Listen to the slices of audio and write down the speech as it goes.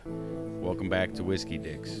Welcome back to Whiskey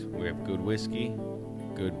Dicks. We have good whiskey,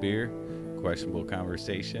 good beer, questionable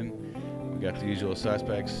conversation. We got the usual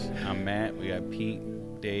suspects. I'm Matt. We got Pete,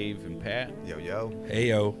 Dave, and Pat. Yo, yo. Hey,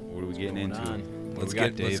 yo. What are we getting into? Let's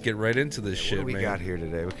get right into this shit, What do we man. got here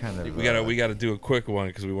today? What kind of? We got to do a quick one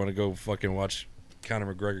because we want to go fucking watch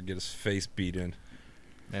Conor McGregor get his face beat in.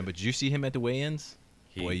 Man, but did you see him at the weigh-ins?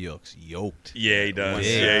 He- Boy, he looks yoked. Yeah, he does.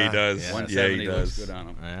 Yeah. Yeah, he does. Yeah. Yeah, 170 he looks does. good on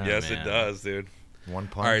him. Yeah, Yes, man. it does, dude. one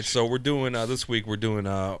punch. All right, so we're doing this week. We're doing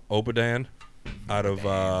Obadan out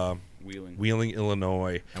of Wheeling. Wheeling,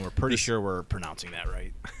 Illinois. And we're pretty sure we're pronouncing that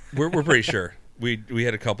right. We're pretty sure. We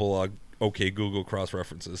had a couple OK Google cross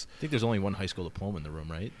references. I think there's only one high school diploma in the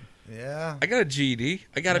room, right? Yeah. I got a GED.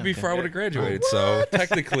 I got it before I would have graduated. So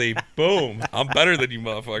technically, boom, I'm better than you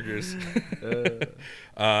motherfuckers.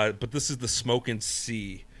 But this is the Smokin'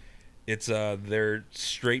 Sea. It's their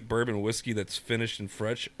straight bourbon whiskey that's finished in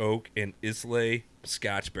French oak and Islay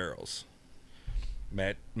Scotch barrels.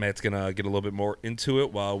 Matt's gonna get a little bit more into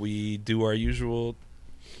it while we do our usual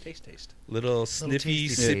Taste. little sniffy,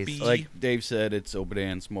 tasty sippy. Like Dave said, it's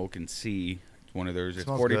Obadan Smoking Sea. It's one of theirs. It's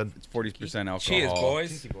Smells 40. good. It's 40% alcohol. Cheers,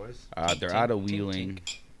 boys. boys. They're out of Wheeling.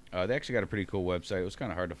 They actually got a pretty cool website. It was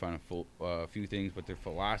kind of hard to find a few things, but their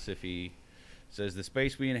philosophy says the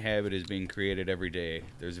space we inhabit is being created every day.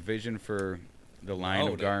 There's a vision for the line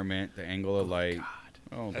of garment, the angle of light.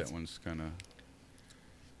 Oh, that one's kind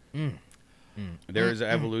of. There is an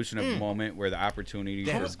evolution of moment where the opportunities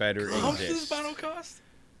for better How much does this exist. bottle cost?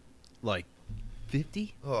 Like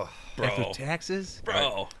 50 Oh, Bro. after taxes?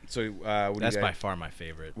 Bro. So, what That's do you by guys, far my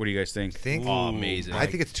favorite. what do you guys think? think? Oh, amazing. I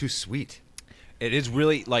think it's too sweet. It is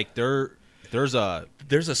really like there's a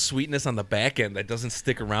There's a sweetness on the back end that doesn't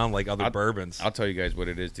stick around like other I'll- bourbons. I'll tell you guys what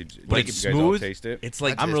it is. Did you, Like you it's guys all smooth? taste it? It's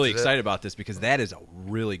like, I'm really tasted it. excited about this because that is a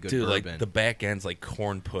really good dude, bourbon. like the back end's like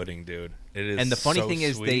corn pudding, dude. It is. And the funny so thing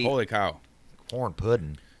is sweet. they- Holy cow. Corn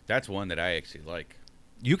pudding. That's one that I actually like.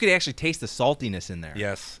 you could actually taste the saltiness in there.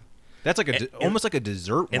 yes, That's like And- almost like a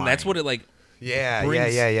dessert and wine. that's what it like. Yeah,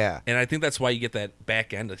 brings- yeah. And I think that's why you get that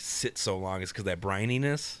back end to sit so long is because that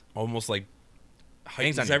brininess almost like Hangs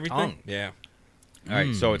heightens on your everything. tongue. Yeah, All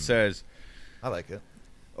right, so it says I like it.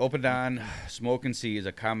 Opadon Smoke & Sea is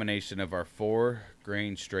a combination of our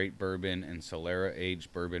 4-grain straight bourbon and Solera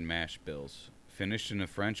aged bourbon mash bills. Finished in a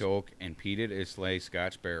French oak and peated Islay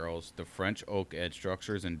Scotch barrels, the French oak adds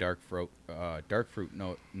structures and dark fruit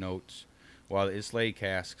notes, while the Islay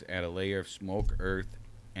casks add a layer of smoke, earth,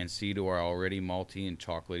 and sea to our already malty and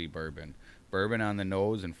chocolatey bourbon. Bourbon on the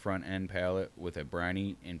nose and front end palate with a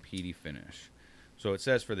briny and peaty finish. So it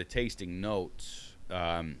says for the tasting notes,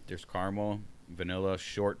 there's caramel, vanilla,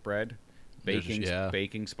 shortbread,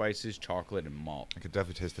 baking spices, chocolate, and malt. I could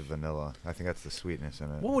definitely taste the vanilla. I think that's the sweetness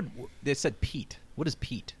in it. What would they said peat? What is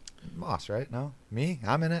peat? Moss, right? No? Me?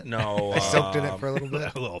 I'm in it? no, I soaked in it for a little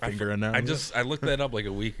bit. A little finger in there. I looked that up like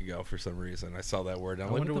a week ago for some reason. I saw that word. I'm I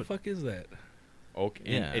like, wonder what the fuck is that? Oak,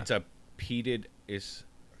 and Yeah. it's a peated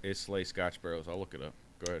Islay Scotch barrels. I'll look it up.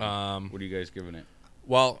 Go ahead. What are you guys giving it?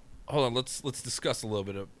 Well, hold on. Let's discuss a little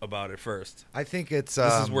bit about it first. I think it's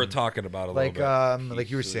This is worth talking about a like little bit.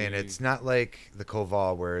 like you were saying, it's not like the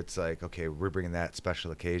Koval where it's like, okay, we're bringing that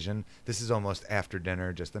special occasion. This is almost after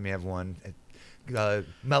dinner. Just let me have one,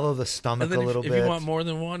 mellow the stomach And then a little if bit. you want more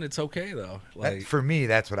than one, it's okay though. Like, For me,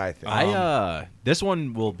 that's what I think. This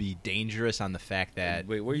one will be dangerous on the fact that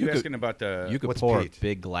Wait, what are you asking about the you could What's pour peat? a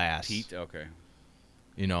big glass. peat? Okay.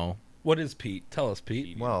 You know. what is Pete? Tell us,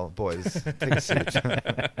 Pete. Well, boys, take a seat.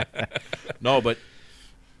 No, but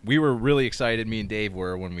we were really excited. Me and Dave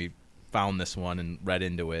were when we found this one and read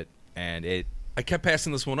into it, and it. I kept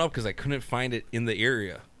passing this one up because I couldn't find it in the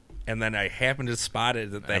area, and then I happened to spot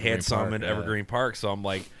it that they Evergreen had some Park, in yeah. Evergreen Park. So I'm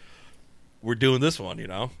like, we're doing this one, you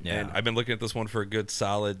know. Yeah. And I've been looking at this one for a good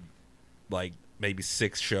solid, like maybe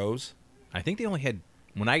 6 shows. I think they only had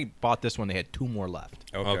when I bought this one. They had 2 more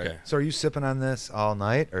left. Okay. So are you sipping on this all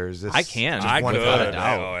night, or is this? I can. just I one could. without a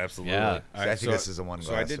doubt. Oh, absolutely. Yeah. I think this is a one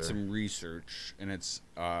So I did glasser. some research, and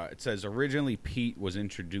it says originally peat was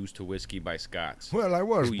introduced to whiskey by Scots. Well, I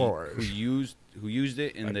was who used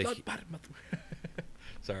it in the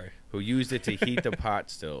Sorry. who used it to heat the pot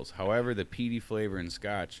stills. However, the peaty flavor in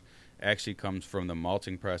Scotch actually comes from the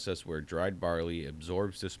malting process where dried barley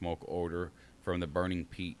absorbs the smoke odor from the burning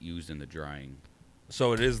peat used in the drying.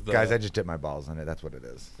 So it is the Guys, I just dipped my balls in it. That's what it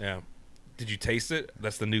is. yeah. Did you taste it?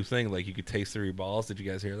 That's the new thing. Like you could taste through your balls. Did you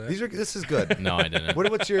guys hear that? This is good. No, I didn't.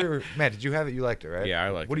 What's your Matt? Did you have it? You liked it, right? Yeah, I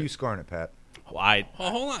liked What are it. you scoring it, Pat? I Oh,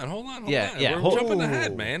 hold on. Yeah, yeah, We're hold- jumping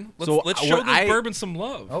ahead, man. Let's, So, let's show what this I- bourbon some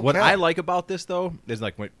love. Oh. What Okay. I like about this though is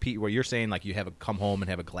like what Pete, what you're saying, like you have a come home and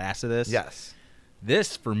have a glass of this. Yes.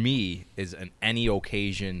 This for me is an any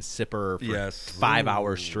occasion sipper for Yes. 5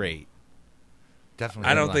 hours straight.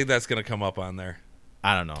 Definitely. I don't think that's gonna come up on there.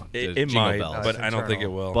 I don't know. It Jingle might, bells. but I don't think it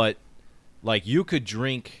will. But like I could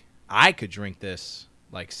drink this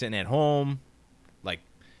like sitting at home, like,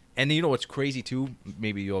 and you know what's crazy too?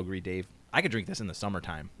 Maybe you'll agree, Dave. I could drink this in the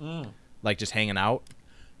summertime, like just hanging out.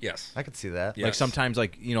 Yes. I could see that. Yeah. Like Yes. sometimes,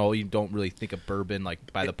 like you don't really think of bourbon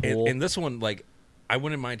like by the pool And this one, like, I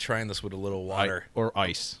wouldn't mind trying this with a little water. or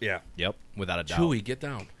ice. Yeah. Yep, without a doubt. Chewy, get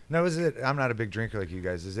down. Now, is it? I'm not a big drinker like you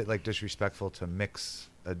guys. Is it like disrespectful to mix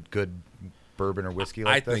a good bourbon or whiskey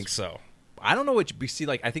like I this? think so. I don't know what you see.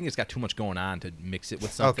 Like I think it's got too much going on to mix it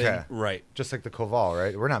with something. Okay. Right. Just like the Koval,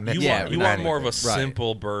 right? We're not You mixing. Yeah, want it you with want more of a anything. Right.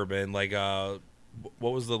 simple bourbon, like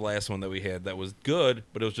what was the last one that we had that was good,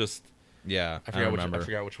 but it was just Yeah, I forgot remember.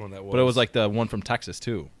 which one that was. But it was like the one from Texas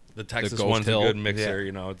too. the Texas Ghost one's Hill. a good mixer. Yeah.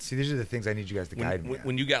 You know, it's See, these are the things I need you guys to guide me.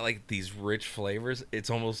 when you got like these rich flavors, it's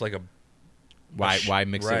almost like a Why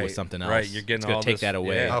mix it right, with something else? Right, you're getting it's gonna all take this- that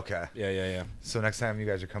away. yeah. Okay. Yeah. So next time you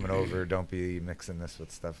guys are coming over, don't be mixing this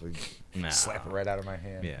with stuff. We Nah. slap it right out of my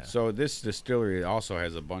hand. Yeah. So this distillery also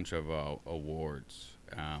has a bunch of awards.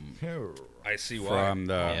 I see why. From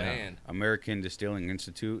the Oh, man. American Distilling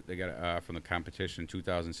Institute. They got from the competition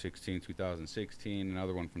 2016,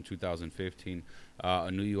 another one from 2015,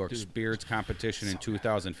 a New York Spirits competition in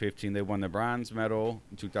 2015. They won the bronze medal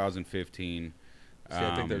in 2015. See,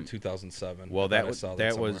 I think they're 2007. Well, I that thought I was saw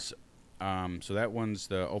that somewhere. was so that one's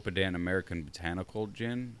the Opadan American Botanical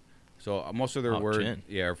Gin. So most of their Gin.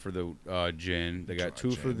 for the gin. They got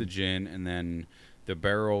two for the gin, and then the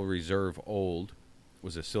Barrel Reserve Old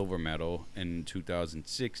was a silver medal in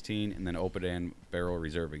 2016, and then Opadan Barrel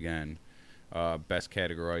Reserve again, best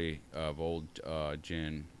category of old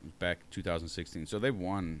gin back 2016. So they've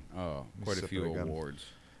won quite a Sip few it again. awards.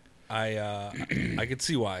 I could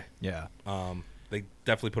see why. Yeah. They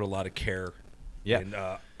definitely put a lot of care Yeah. and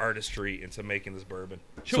artistry into making this bourbon.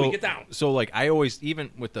 So Chewy, get down. So like I always, even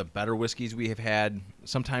with the better whiskeys we have had,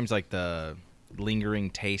 sometimes like the lingering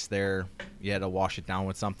taste there, you had to wash it down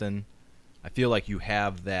with something. I feel like you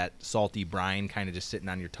have that salty brine kind of just sitting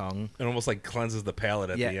on your tongue. It almost like cleanses the palate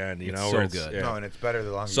at Yeah, the end. You it's know, so where good. yeah. No, and it's better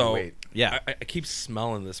the longer So you wait. Yeah. I keep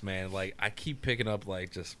smelling this, man. Like I keep picking up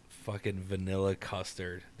like just fucking vanilla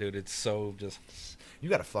custard, dude. It's so just. You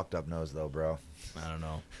got a fucked up nose though, bro. I don't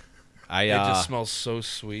know. It just smells so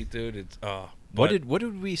sweet, dude. It's what did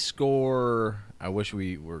we score? I wish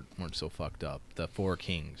we weren't so fucked up. The Four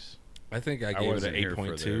Kings. I think I gave it wasn't an here for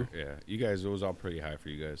 8.2. their- Yeah, you guys, it was all pretty high for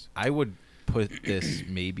you guys. I would put this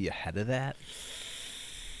maybe ahead of that.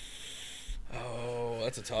 Oh,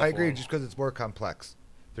 that's a tough I agree, one. just because it's more complex.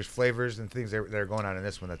 There's flavors and things that are going on in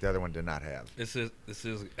this one that the other one did not have. This is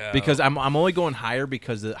Because I'm only going higher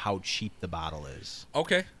because of how cheap the bottle is.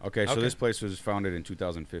 okay. Okay, so Okay. this place was founded in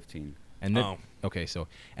 2015. And then, Oh. okay, so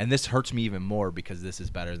and this hurts me even more because this is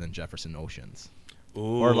better than Jefferson Oceans,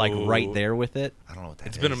 or like right Ooh. there with it. I don't know what that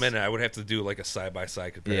It's is. been a minute. I would have to do like a side by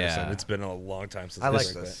side comparison. Yeah. It's been a long time since I like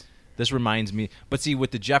did this. This reminds me, but see,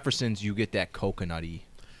 with the Jeffersons, you get that coconutty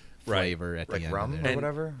Right. flavor at Like the end. rum of or it.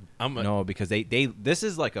 whatever. No, because they this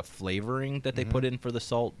is like a flavoring that they Mm-hmm. put in for the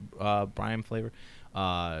salt brine flavor.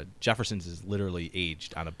 Jefferson's is literally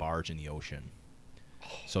aged on a barge in the ocean,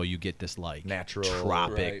 so you get this like Natural.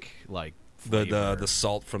 tropic like The flavor.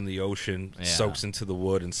 salt from the ocean Yeah. soaks into the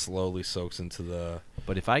wood and slowly soaks into the.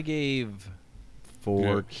 But if I gave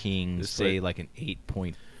Four Yeah. Kings This say like- like an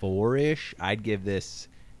 8.4 ish, I'd give this.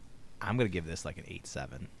 I'm gonna give this like an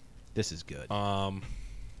 8.7. This is good.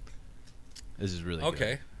 This is really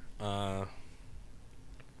Okay. good.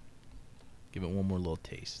 Give it one more little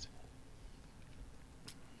taste.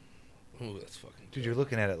 Ooh, that's fucking. Dude, you're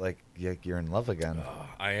looking at it like you're in love again.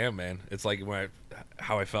 I am, man. It's like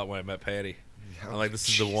how I felt when I met Patty. Yeah. I'm like, this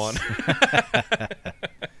is the one.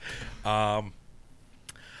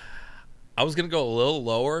 I was gonna go a little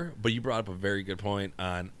lower, but you brought up a very good point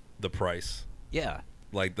on the price. Yeah.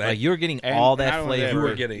 Like that. Like you're getting And all not that only flavor. You were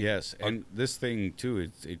but- getting- yes, and this thing too.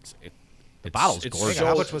 It's bottle's it's gorgeous. sold-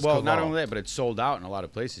 How much was well, not Koval? only that, but it's sold out in a lot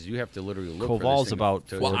of places. You have to literally look. Koval's for this thing about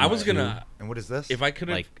to- well, I was gonna. And what is this? If I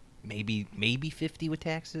couldn't. like maybe 50 with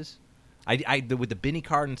taxes. With the Binny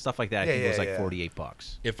card and stuff like that, I think it was like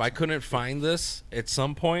 $48. If I couldn't find this at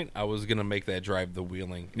some point, I was gonna make that drive the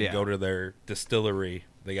Wheeling and Yeah. go to their distillery.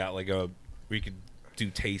 They got like we could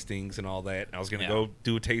do tastings and all that. And I was gonna Yeah. go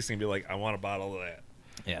do a tasting and be like, I want a bottle of that.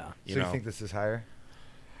 Yeah. so You you know, think this is higher?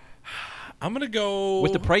 I'm gonna go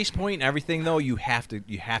With the price point and everything, though, you have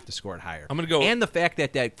to score it higher. I'm gonna go- and the fact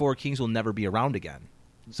that Four Kings will never be around again.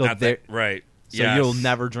 So Not there, that, right. So you'll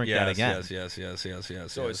never drink that again. Yes.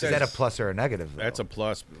 So Is that a plus or a negative? Though? That's a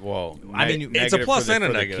plus. Well, I mean, it's a negative plus for the- and a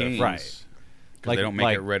for the negative. Kings, Right. 'cause they don't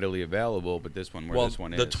make it readily available, but this one, this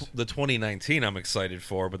one is. The 2019 I'm excited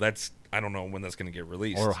for, but I don't know when that's going to get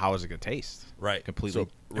released. Or how is it going to taste? Right. Completely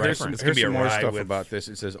Right. different. It's gonna Here's be a some more ride stuff with- about this.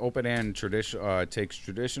 It says open and traditional takes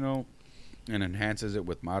traditional and enhances it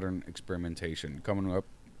with modern experimentation, coming up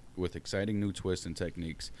with exciting new twists and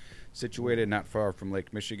techniques. Situated not far from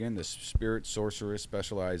Lake Michigan, the Spirit Sorceress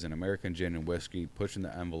specialize in American gin and whiskey, pushing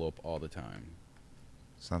the envelope all the time.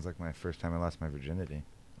 Sounds like my first time I lost my virginity.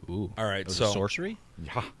 Ooh. All right, It was so- a sorcery?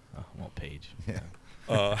 Yeah. Oh, well, Paige. Yeah.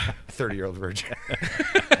 30-year-old virgin.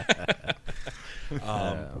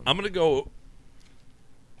 I'm going to go,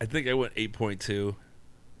 I think I went 8.2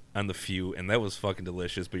 on the few, and that was fucking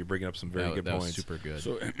delicious, but you're bringing up some very good that points. was super good.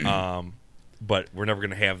 So, But we're never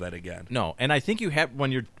going to have that again. No, and I think you have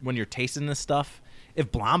when you're tasting this stuff.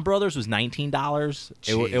 If Blonde Brothers was $19,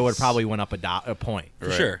 it would Jeez. probably went up a point.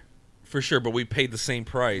 Right. For sure, but we paid the same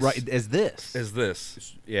price Right as this. as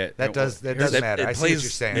this. yeah, That does matter. I see what you're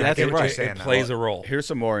saying. It, I get it- what you're it saying now. plays a role. Here's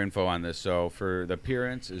some more info on this. So for the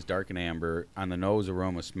appearance is dark and amber. On the nose,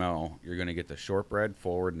 aroma, smell, you're going to get the shortbread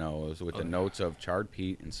forward nose with the notes of charred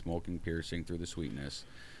peat and smoking piercing through the sweetness.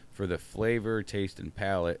 For the flavor, taste, and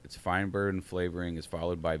palate, it's fine bourbon flavoring is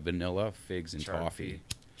followed by vanilla, figs, and Charred toffee.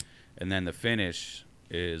 peat. And then the finish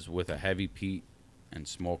is with a heavy peat and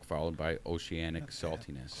smoke followed by oceanic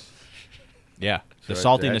saltiness. Yeah, the So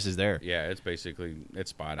saltiness that- is there. Yeah, it's basically,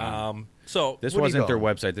 it's spot on. So This what are you wasn't their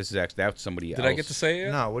going? website. This is actually, that's somebody else. did I get to say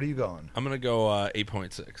it? No, what are you going? I'm going to go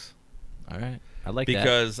 8.6. All right, I like that.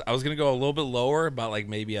 Because I was going to go a little bit lower, about like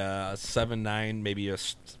maybe a 7.9, maybe a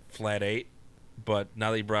flat 8. But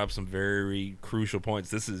now that you brought up some very crucial points,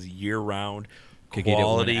 this is year-round, Could get it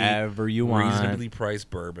quality, whenever you want. reasonably priced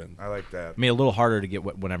bourbon. I like that. I mean, a little harder to get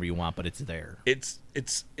whenever you want, but it's there. It's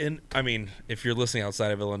in. I mean, if you're listening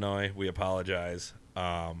outside of Illinois, we apologize.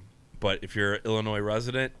 But if you're an Illinois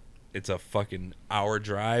resident, it's a fucking hour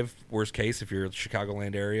drive. Worst case, if you're in the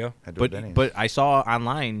Chicagoland area. I do Benny's. But I saw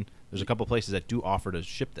online there's a couple places that do offer to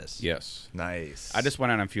ship this. Yes. Nice. I just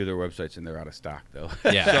went on a few of their websites and they're out of stock though.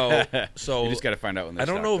 Yeah. So you just got to find out when they I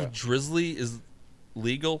don't stock know up. if Drizzly is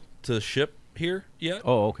legal to ship here yet.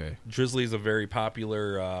 Oh, okay. Drizzly is a very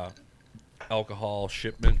popular alcohol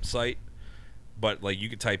shipment site. But like you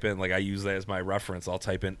could type in, like I use that as my reference. I'll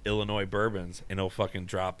type in Illinois bourbons and it'll fucking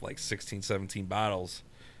drop like 16, 17 bottles.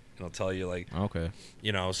 And it'll tell you like, Okay.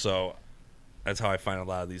 so that's how I find a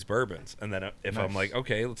lot of these bourbons. And then if I'm Nice. like,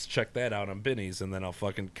 okay, let's check that out on Binny's, and then I'll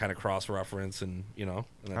fucking kind of cross-reference and, and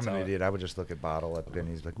that's I'm an how idiot. I would just look at bottle at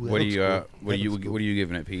Benny's. Like, What do you what are you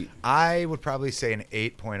giving it, Pete? I would probably say an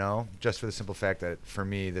 8.0, just for the simple fact that for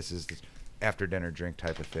me this is the after dinner drink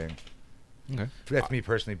type of thing. Okay. That's me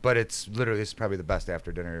personally, but it's literally this is probably the best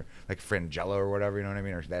after dinner, like Frangella or whatever, you know what I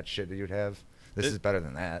mean, or that shit that you'd have. This is better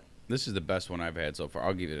than that. This is the best one I've had so far.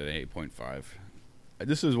 I'll give it an 8.5.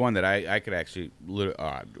 This is one that I could actually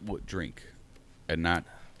drink and not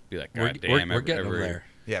be like, God damn, we're getting every, there.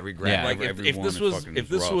 Yeah, regret. Yeah. Like every if one this is was fucking if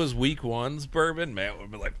this rough. was week one's bourbon, man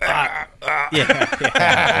would be like,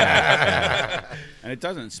 And it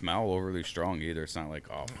doesn't smell overly strong either. It's not like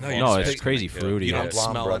No, it's crazy fruity. You Yeah, don't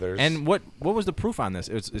Blonde smell Brothers. And what was the proof on this?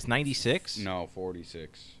 It's 96. No, 46%.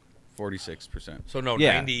 So no,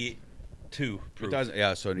 Yeah. 92 proof. It does,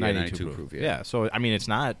 yeah. So 92 proof. Yeah. So I mean, it's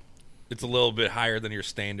not. It's a little bit higher than your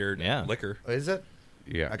standard Yeah. liquor. Is it?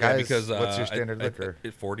 Yeah, Okay. Yeah, Guys, because what's your standard liquor?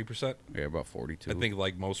 40%. yeah, about 42. I think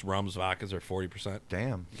like most rums, vodkas are 40%.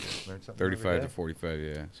 Damn. Learned something 35 every to day. 45.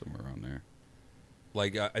 Yeah, somewhere around there.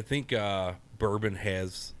 Like I think bourbon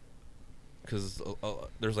has, because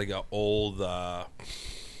there's like a old.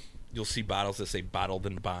 You'll see bottles that say bottled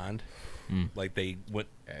in bond, like they went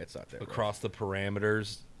Yeah, it's not there. across the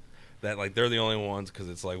parameters. That like they're the only ones because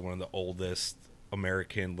it's like one of the oldest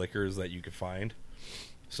American liquors that you could find.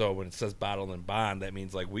 So when it says bottled in bond, that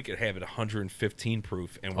means like we could have it 115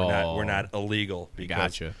 proof, and we're not illegal because.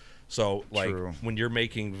 Gotcha. So like True. when you're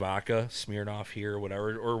making vodka, Smirnoff here,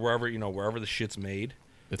 whatever, or wherever the shit's made,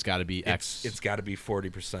 It's got to be X. it's got to be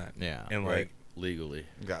 40%. Yeah. and Right. like legally.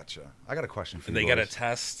 Gotcha. I got a question for and you. they got to boys.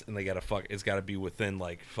 test, and they got to it's got to be within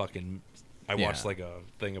like fucking. I Yeah. watched like a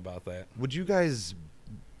thing about that. Would you guys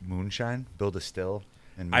moonshine, build a still,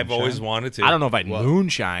 and I've always moonshine? wanted to. I don't know if I'd Well,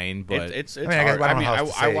 moonshine, but it's I mean, I hard. don't I know mean, how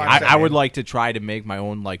else to say it. watched I that. would like to try to make my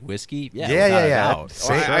own like whiskey. Yeah, without a doubt. Well,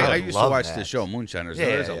 Say- I I used to love watch that. the show Moonshiners. Yeah,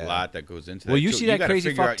 There's yeah, a yeah. lot that goes into that. Well, you too. see that gotta crazy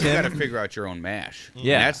figure fuck out, You got to Tim? figure out your own mash.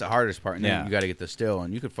 Yeah. And that's the hardest part. And Yeah. then you got to get the still,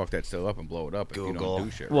 and you could fuck that still up and blow it up if you Google. don't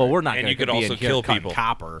do shit. Well, right. we're not And going you to could also kill people.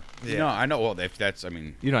 copper. Yeah. No, I know. Well, if that's, I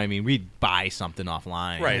mean, You know what I mean? We'd buy something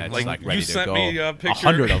offline. Right, That's like, like you ready to sent go. me a picture.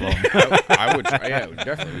 100 of them. I would try. Yeah,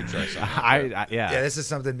 definitely try something. Yeah, Yeah, this is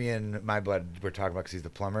something me and my bud were talking about because he's the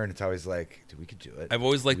plumber, and it's always like, dude, we could do it. I've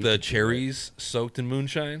always liked We the could do it. cherries soaked in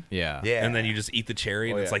moonshine. yeah. Yeah. And then you just eat the cherry,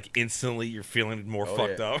 and Oh, it's yeah. like instantly you're feeling more Oh,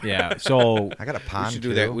 fucked yeah. up. Yeah. So I got a We pond should too.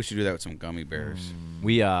 do that. We should do that with some gummy bears.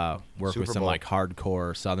 we work Super with some Bowl. like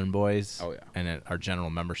hardcore Southern boys. Oh, yeah. And at our general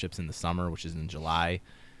memberships in the summer, which is in July,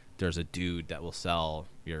 there's a dude that will sell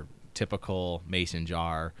your typical mason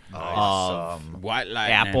jar of Awesome. White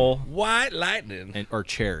lightning. apple White lightning. or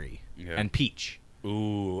cherry Yeah. and peach.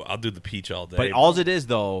 Ooh, I'll do the peach all day. But all it is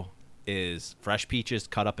though is fresh peaches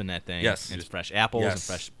cut up in that thing. Yes. And just fresh apples and Yes.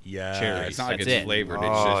 fresh Yes. cherries. It's not like That's it's it. flavored. Oh,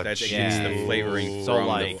 It's just that's it gets the geez. flavoring So, from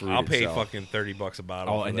like, the fruit I'll pay itself. fucking $30 a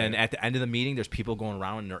bottle. Oh, for and then that. at the end of the meeting, there's people going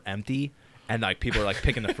around and they're empty, and like people are like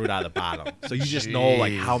picking the fruit out of the bottom. So you just know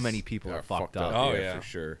like how Jeez. many people They're are fucked up. Oh, yeah. for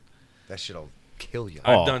sure. That shit'll kill you.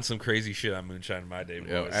 I've Oh. done some crazy shit on moonshine in my day, boys.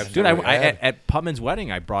 Yeah, absolutely. Dude, Never had. at Putman's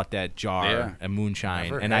wedding, I brought that jar Yeah. and moonshine,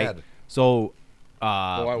 Never and had. Well,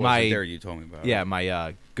 I wasn't my there. You told me about yeah, it.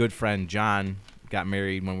 my good friend John got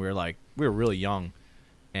married when we were really young,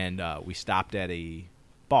 and we stopped at a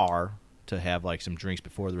bar to have like some drinks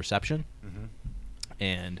before the reception,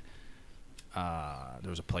 and there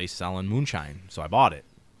was a place selling moonshine, so I bought it,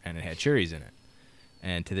 and it had cherries in it.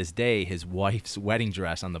 And to this day, his wife's wedding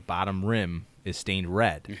dress on the bottom rim is stained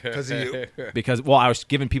red Because of you. because, well, I was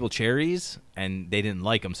giving people cherries and they didn't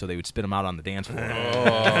like them, so they would spit them out on the dance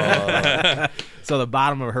floor. So the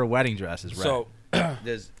bottom of her wedding dress is red. So,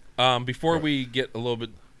 There's- before we get a little bit,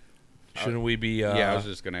 shouldn't we be? yeah, I was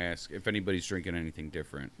just gonna ask if anybody's drinking anything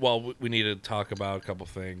different. Well, we need to talk about a couple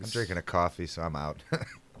things. I'm drinking a coffee, so I'm out.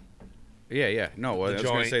 Yeah. No, well, The I was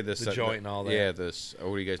gonna joint- say this. the joint and all that. Yeah, this.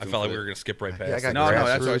 What are you guys I doing? felt for like we the- were gonna skip right I past. got it. No, that's what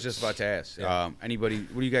I was grassroots. just about to ask. Yeah. Anybody?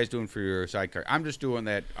 What are you guys doing for your sidecar? I'm just doing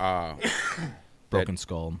that. Broken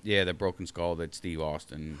Skull. Yeah, the Broken Skull that Steve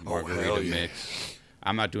Austin hell margarita yeah. mix.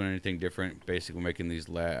 I'm not doing anything different. Basically, making these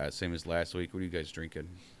same as last week. What are you guys drinking?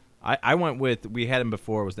 I went with, we had him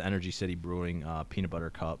before, it was the Energy City Brewing peanut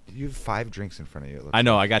butter cup. You have 5 drinks in front of you. It looks I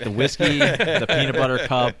know, I got the whiskey, the peanut butter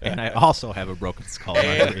cup, and I also have a Broken Skull.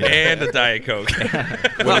 margarita. and a Diet Coke.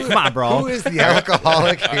 Well, come on, bro. Who is the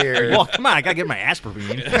alcoholic here? Well, come on, I gotta get my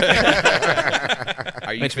aspirin.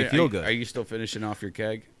 Are you Makes me feel are you- good. Are you still finishing off your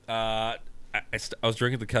keg? I was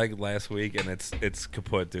drinking the keg last week, and it's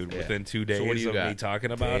kaput, dude. Yeah. Within 2 So days what do you of me got?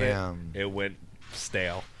 talking about Damn. it went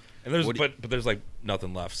stale. And there's What do but there's like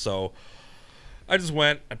nothing left. So I just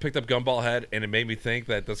went. I picked up Gumball Head, and it made me think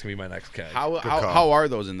that that's gonna be my next keg. How call. how are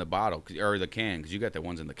those in the bottle or the can? Because you got the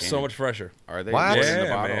ones in the can. So much fresher. Are they? What? What's in the Yeah,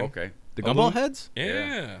 bottle? man. Okay. The gumball heads?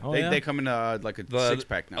 Yeah. Oh, they yeah? they come in like a The-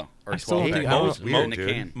 6-pack now or I still 12 think- pack. I don't- Most weird, in the dude.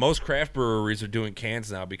 can. Most craft breweries are doing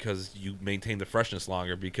cans now because you maintain the freshness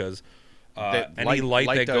longer because The any light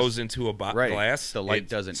light that does- goes into a right. glass, The light it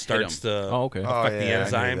doesn't hit starts 'em. to Oh, okay. Oh, affect yeah, I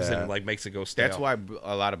the knew enzymes that. and like makes it go stale. That's why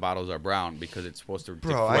a lot of bottles are brown because it's supposed to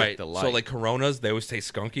Bro, deflect right. the light. So like Coronas, they always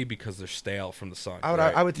taste skunky because they're stale from the sun.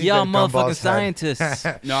 I would think Y'all that Gumball's motherfucking had- scientists.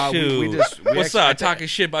 no, Shoot. we just we What's actually- up? Talking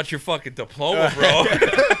shit about your fucking diploma, bro.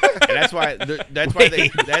 And that's why that's why they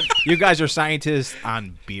that You guys are scientists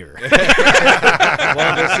on beer.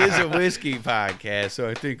 well this is a whiskey podcast, so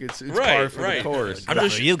I think it's Right, par for right. the course. I'm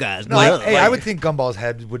just you guys. No, I would think Gumball's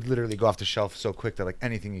Head would literally go off the shelf so quick that like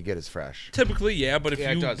anything you get is fresh. typically, yeah, but if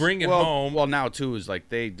Yeah, it you does. bring it well, home, well now too is like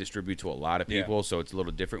they distribute to a lot of Yeah. people, so it's a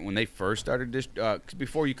little different. When they first started, 'cause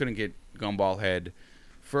before you couldn't get Gumball Head.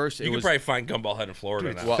 First, you it could was probably find Gumball Head in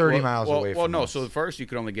Florida Dude, now. 30 miles away Well, from no. us. So at first you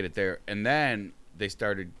could only get it there, and then they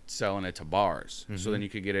started selling it to bars. So Mm-hmm. then you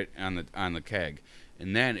could get it on the keg,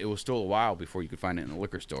 and then it was still a while before you could find it in the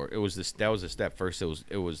liquor store. It was that was a step. First,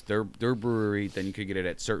 it was their brewery. Then you could get it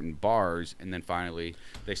at certain bars, and then finally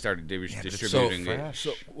they started but it's so distributing it. fresh.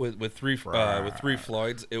 So with three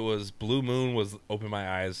Floyds, it was Blue Moon was open my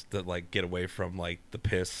eyes to like get away from like the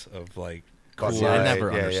piss of like Bud cool. I Light.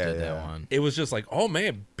 never Yeah, yeah, understood yeah. that one. It was just like, oh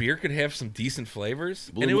man, beer could have some decent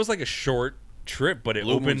flavors, Blue and it Moon- was like a short trip, but it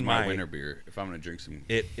Blue opened Moon's my my winter beer. If I'm gonna drink some,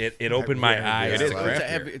 it opened my Yeah, eyes. yeah, it is. to it's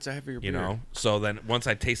craft beer, It's a heavier beer. you know. So then once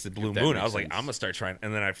I tasted Blue that Moon, I makes was like, sense. I'm gonna start trying,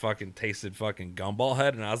 and then I fucking tasted fucking Gumball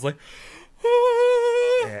Head, and I was like,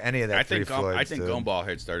 Yeah, any of that I Three think Floyds. I think dude. Gumball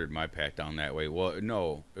had started my pack down that way. Well,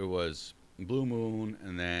 no, it was Blue Moon,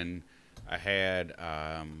 and then I had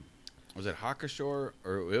was it Hakkashore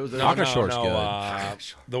or it was Hakkashore's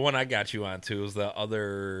good. The one I got you on too was the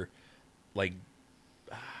other, like,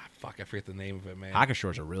 fuck, I forget the name of it, man.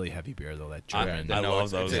 Hakkashore's a really heavy beer though. That German. I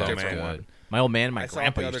love those, it's a though, different man. one. My old man and my I saw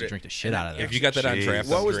it grandpa the used other to drink day. the shit out of that. If you got that on Jeez. draft,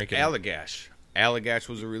 What I'm was drinking. Allagash? Allagash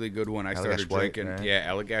was a really good one. I started Allagash White, drinking. right? Yeah,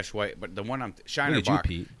 Allagash White. But the one I'm Look at you, Shinerbach.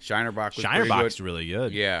 Pete. Shinerbach was pretty Shinerbach's good. really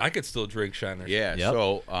good. Yeah, I could still drink Shiners. yeah. Yep.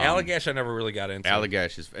 So Allagash, I never really got into.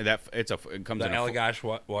 Allagash is that it comes The in a Allagash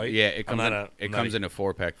White. yeah it I'm comes not in, a- it I'm comes not in a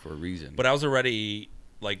 4-pack for a reason. But I was already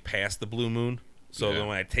like past the Blue Moon, so Yeah. then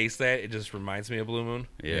when I taste that, it just reminds me of Blue Moon.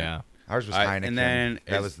 yeah. Ours was I- Heineken. and then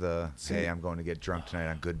that as- was the, hey, I'm going to get drunk tonight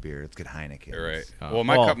on good beer. Let's get Heineken. You're right. Oh. Well,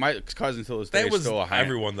 Well, my cousin till this day That is was still a Heineken.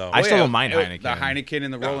 everyone though. I still yeah, don't mind it- Heineken. The Heineken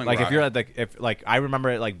and the Rolling Like Rock. if you're at like I remember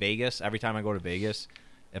at like Vegas, every time I go to Vegas,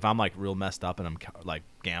 if I'm like real messed up and I'm like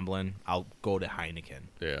gambling, I'll go to Heineken.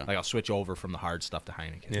 Yeah. Like I'll switch over from the hard stuff to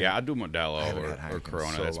Heineken. yeah, I'll do I Modelo haven't or, had or Heineken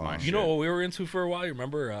Corona. so That's my long. shit. You know what we were into for a while? You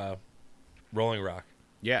remember Rolling Rock?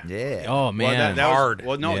 Yeah. Yeah. Oh man. Well, that was- Hard.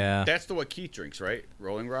 well, no, Yeah. that's the what Keith drinks, right?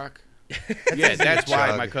 Rolling Rock. Yeah, that's why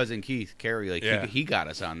chug. my cousin Keith Carey, like Yeah. he got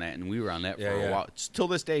us on that, and we were on that for Yeah, a yeah. while. Till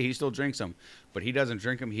this day, he still drinks them, but he doesn't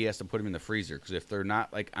drink them. He has to put them in the freezer because if they're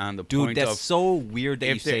not like on the Dude, point that's of so weird that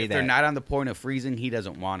you if say they're that. not on the point of freezing, he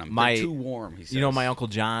doesn't want them. My- They're too warm. He says. You know, my Uncle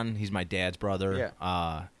John, he's my dad's brother.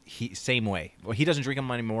 Yeah. He same way. Well, he doesn't drink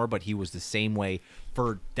them anymore, but he was the same way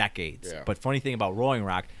for decades. Yeah. But funny thing about Rolling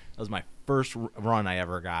Rock, that was my first run I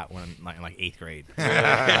ever got when like in like 8th grade.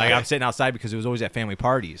 Like I'm sitting outside because it was always at family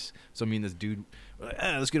parties. So me and this dude,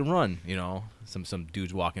 let's get a run. You know, some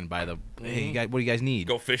dudes walking by the. Hey, you guys, what do you guys need?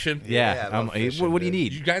 Go fishing? Yeah. I love Hey, fishing, what do you dude.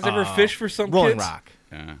 need? You guys ever fish for some Rolling kids? Rock,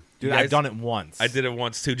 Yeah. dude. You guys- I've done it once. I did it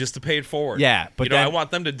once too, just to pay it forward. Yeah, but you know, I then-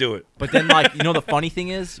 want them to do it. But then, like, you know, the funny thing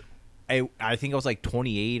is, I think I was like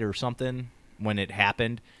 28 or something when it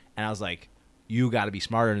happened, and I was like, "You got to be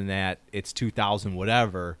smarter than that. It's 2000,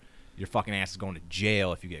 whatever. Your fucking ass is going to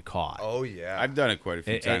jail if you get caught." Oh yeah. I've done it quite a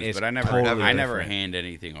few times, it's but I never, totally I never different. hand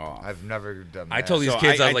anything off. I've never done that. I told these So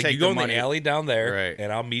kids, I I was like, take you go the in the money- alley down there, Right.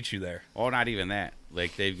 and I'll meet you there. Oh, not even that.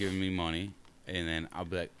 Like they've given me money, and then I'll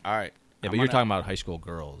be like, all right. Yeah, I'm but you're gonna- talking about high school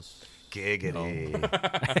girls. Giggity.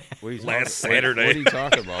 what are you Last talking- Saturday. What are you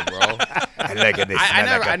talking about, bro? I like it.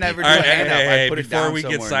 I never do All a right, hand up. I hey, put it before down we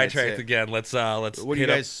get somewhere and that's sidetracked it. again, let's What do you hit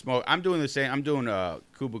up- guys smoke? I'm doing the same. I'm doing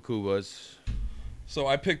Cuba Cubas. So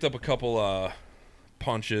I picked up a couple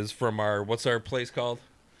punches from what's our place called?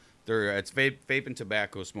 It's Vape and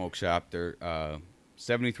Tobacco Smoke Shop. They're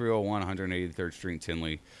 7301 183rd Street,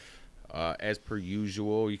 Tinley. As per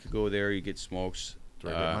usual, you could go there. You get smokes. Do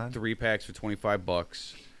I get mine? 3 packs for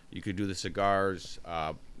 $25. You could do the cigars.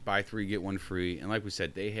 Buy 3 get 1 free. And like we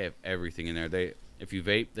said, they have everything in there. If you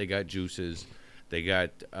vape, they got juices. They got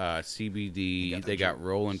CBD. They got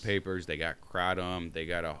rolling papers. They got kratom. They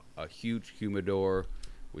got a huge humidor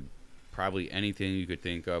with probably anything you could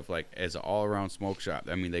think of, like as an all-around smoke shop.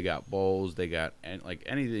 I mean, they got bowls. They got like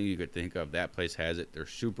anything you could think of. That place has it. They're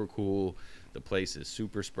super cool. The place is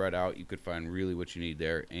super spread out. You could find really what you need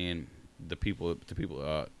there, and the people,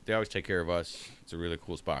 they always take care of us. It's a really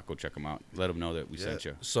cool spot. Go check them out. Let them know that we sent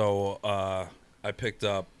you. So I picked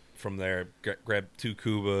up from there, grabbed 2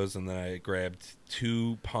 Cubas, and then I grabbed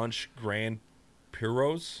 2 Punch Grand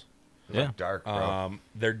Puros. They're Yeah. dark, bro.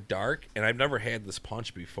 They're dark, and I've never had this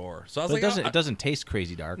punch before. So I was But like, it doesn't taste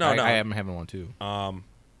crazy dark. No, no. I am having one too.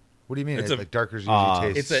 What do you mean? it's It's a- like darker's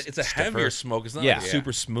usually taste. it's a stiffer? heavier smoke. It's not Yeah. like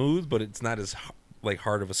super smooth, but it's not as like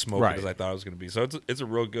hard of a smoke Right. as I thought it was going to be. So it's a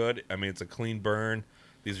real good. I mean, it's a clean burn.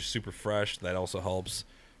 These are super fresh. That also helps.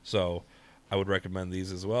 So I would recommend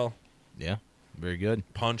these as well. Yeah, very good.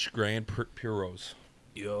 Punch Grand Puros.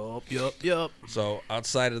 Yup. So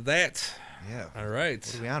outside of that, Yeah. all right.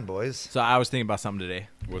 What are we on, boys? So I was thinking about something today.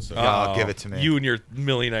 What's up? Y'all give it to me. You and your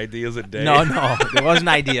million ideas a day. No, it wasn't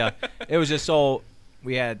an idea. It was just so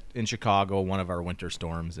we had in Chicago one of our winter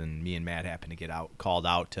storms, and me and Matt happened to get called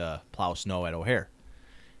out to plow snow at O'Hare.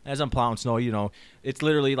 As I'm plowing snow, you know, it's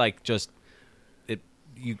literally like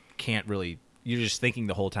you can't really. You're just thinking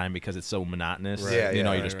the whole time because it's so monotonous. Right. Yeah, you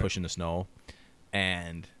know, yeah, you're just right. pushing the snow,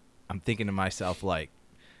 and I'm thinking to myself like,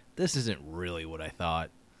 this isn't really what I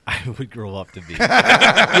thought I would grow up to be. You know what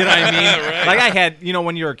I mean? Right. Like I had, you know,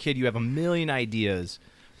 when you're a kid, you have a million ideas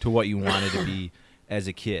to what you wanted to be as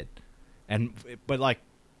a kid, but like,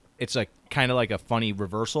 it's like kind of like a funny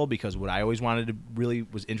reversal because what I always wanted to really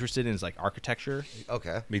was interested in is like architecture.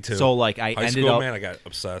 Okay. Me too. So like I High ended school, up, man, I got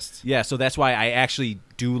obsessed. yeah. So that's why I actually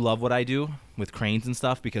do love what I do with cranes and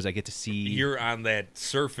stuff because I get to see You're on that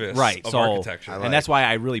surface right. of So architecture. I and that's why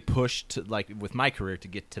I really pushed like with my career to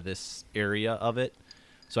get to this area of it.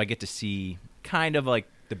 So I get to see kind of like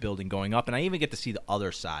the building going up, and I even get to see the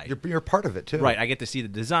other side. You're part of it too. Right, I get to see the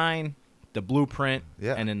design, the blueprint,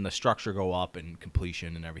 Yeah. and then the structure go up and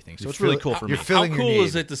completion and everything. So You it's really feel- cool for you're me. feeling How your cool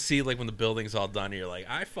is need. it to see like when the building's all done? And you're like,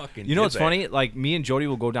 I fucking. You know did what's that. funny? Like me and Jody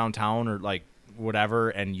will go downtown or like whatever,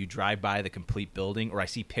 and you drive by the complete building, or I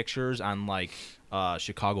see pictures on like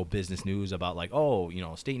Chicago Business News about like, oh, you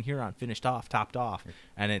know, State and Huron finished off, topped off,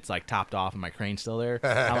 and it's like topped off, and my crane's still there.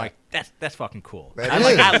 I'm like, that's fucking cool. That I'm is.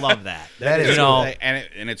 like, I love that. That is you know, Cool.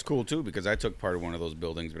 And it's cool too because I took part of one of those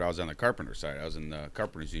buildings, but I was on the carpenter side. I was in the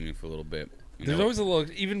carpenters union for a little bit. And There's that always a little,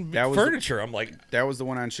 even that was furniture. I'm like, that was the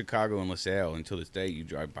one on Chicago and LaSalle. Until this day, you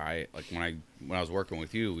drive by it. Like when I was working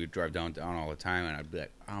with you, we'd drive downtown all the time, and I'd be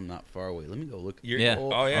like, I'm not far away. Let me go look. At you're, Yeah. oh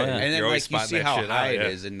yeah, Oh, yeah. And then you're always like you spotting see that how shit high out, it yeah.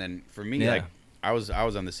 is, and then for me, Yeah. like I was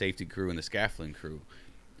on the safety crew and the scaffolding crew,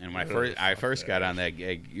 and when I first got on that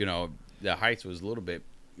gig, you know, the heights was a little bit,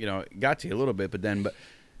 you know, it got to you a little bit, but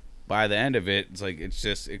by the end of it, it's like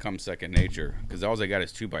it comes second nature because all I got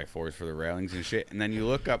is 2x4s for the railings and shit, and then you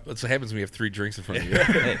look up. That's what happens when you have 3 drinks in front of you.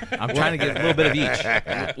 hey, I'm trying to get a little bit of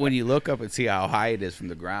each. When you look up and see how high it is from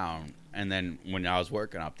the ground, and then when I was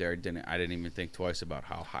working up there, I didn't even think twice about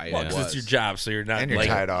how high Well, it 'cause was. it's your job, so you're not And you're like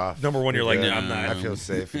tied off. Number one, you're like, good. I'm not. I feel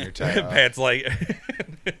safe and you're tied off. Pat's like,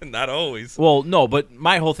 not always. Well, no, but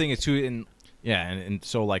my whole thing is too, and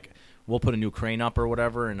so like we'll put a new crane up or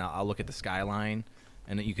whatever, and I'll look at the skyline,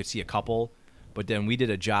 and then you could see a couple. But then we did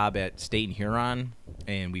a job at State and Huron,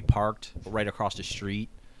 and we parked right across the street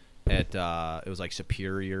at it was like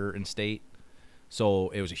Superior and State. So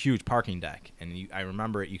it was a huge parking deck, and I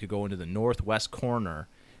remember it. You could go into the northwest corner,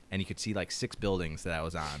 and you could see like 6 buildings that I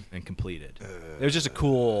was on and completed. It was just a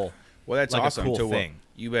cool. Well, that's like a awesome. cool too. thing.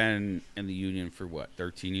 You've been in the union for what,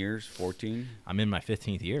 13 years, 14? I'm in my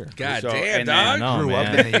 15th year. God So- damn, and dog. then- I know, Grew up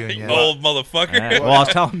man. in the union. You old motherfucker. Well, I was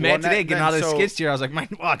telling Matt Well, today, then- getting out of the so- skid steer, I was like,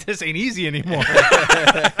 wow, this ain't easy anymore.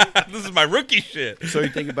 This is my rookie shit. So you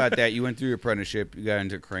think about that. You went through your apprenticeship. You got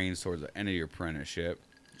into cranes towards the end of your apprenticeship.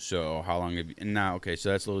 So how long have you? And now, okay, so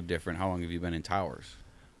that's a little different. How long have you been in towers?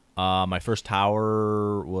 My first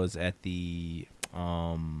tower was at the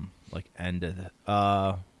like end of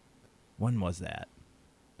the, when was that?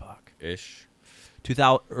 Fuck. Ish.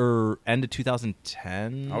 2000 or end of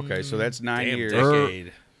 2010. Okay, so that's 9 Damn years.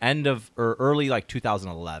 decade. End of or early like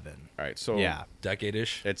 2011. All right, so Yeah.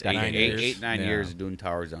 Decade-ish. that's Nine 9 years. 9 Yeah. years of doing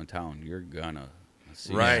towers downtown. You're gonna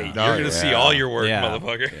see Right. some. No, You're going to see all your work, Yeah.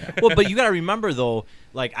 motherfucker. Well, but you got to remember though,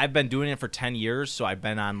 like I've been doing it for 10 years, so I've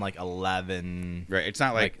been on like 11 Right, it's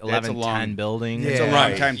not like, like 11 that's a long 10 buildings. It's a Yeah.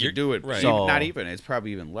 long Right. time to You're- do it. right. So So- not even. It's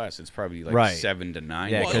probably even less. It's probably like Right. 7 to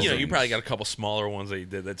 9. Yeah, Well, 'cause- you know, you probably got a couple smaller ones that you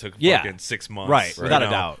did that took Yeah. fucking 6 months. Right, you without a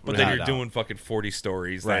know? doubt, But without then a you're doubt. doing fucking 40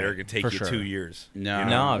 stories Right, that are going to take for you sure. 2 years. No, You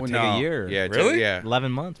know? No, take a year. Yeah, Really? yeah.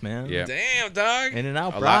 11 months, man. Yeah. Damn, dog. In and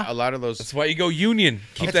out, A bro. lot of those. That's why you go union.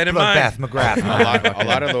 Keep That's that in mind. Bloodbath McGrath. a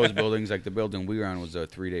lot of those buildings, like the building we were on, was a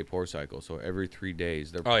 3-day pour cycle. So every 3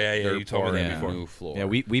 days, they're Oh, yeah, yeah, they're you told me pouring that a before. new floor. Yeah,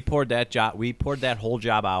 we poured that job. We poured that whole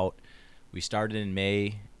job out. We started in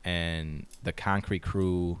May, and the concrete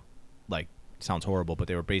crew, like, sounds horrible, but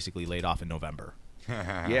they were basically laid off in November.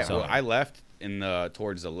 yeah. So- Well, I left in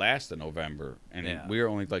towards the last of November, and Yeah. we were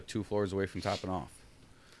only like 2 floors away from topping off.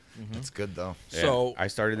 That's good though. Yeah. So- I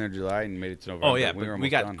started in July and made it to November. Oh yeah, we were but we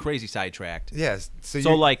almost got done. crazy sidetracked. Yes. So,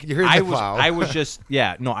 So like you're in I the was plow. I was just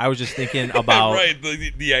I was just thinking about right,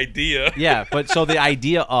 the idea. yeah, but so the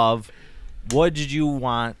idea of what did you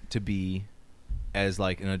want to be as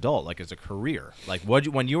like an adult, like as a career, like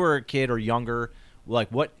when you were a kid or younger, like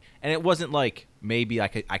what? And it wasn't like maybe I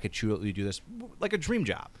could truly do this, like a dream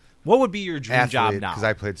job. What would be your dream job now? because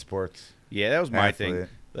I played sports. Yeah, that was my thing. Athlete.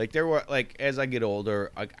 Like there were like as I get older,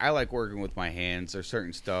 like I like working with my hands. There's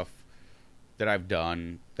certain stuff that I've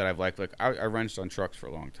done that I've liked. Like I wrenched on trucks for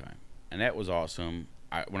a long time, and that was awesome.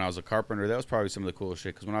 When I was a carpenter, that was probably some of the coolest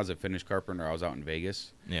shit. Because when I was a finished carpenter, I was out in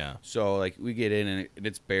Vegas. yeah, So like we get in and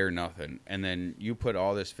it's bare nothing, and then you put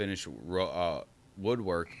all this finished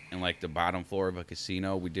woodwork in like the bottom floor of a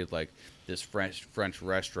casino. We did like this French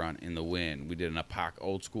restaurant in the Wynn. We did an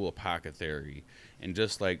old school apothecary, and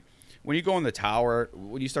just like when you go in the tower,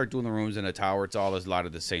 when you start doing the rooms in the tower, it's all a lot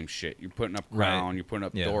of the same shit. You're putting up Right. crown, you're putting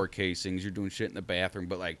up Yeah. door casings, you're doing shit in the bathroom,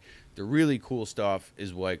 but like the really cool stuff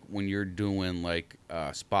is like when you're doing like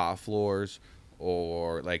spa floors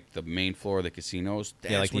or like the main floor of the casinos.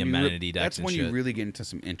 Yeah, like the when you amenity decks That's and when you shit. really get into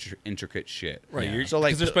some intricate shit. Right, Yeah. you're, So, like,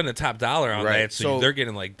 because they're the- spending top dollar on Right, that, so, so- they're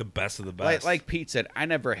getting like the best of the best. Like Pete said, I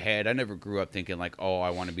never grew up thinking like, oh, I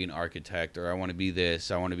want to be an architect or I want to be this,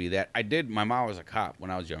 I want to be that. I did. My mom was a cop when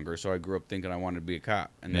I was younger, so I grew up thinking I wanted to be a cop,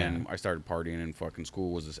 and then I started partying and fucking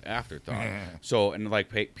school was this afterthought. So, and like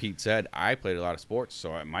Pete said, I played a lot of sports,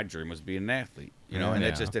 so my dream was to be an athlete. you know, and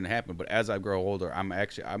Yeah. that just didn't happen. But as I grow older, I'm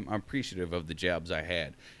appreciative of the jobs I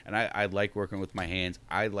had, and I like working with my hands.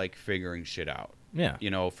 I like figuring shit out. Yeah.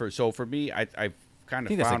 You know, for me, I've kind of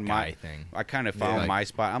think that's a found guy my thing. I kind of found like- my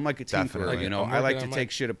spot. I'm like a Definitely. tinkerer, you know. I'm I like working to on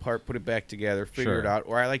take shit apart, put it back together, figure it Sure. out.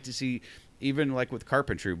 Or I like to see, even like with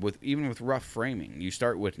carpentry, even with rough framing, you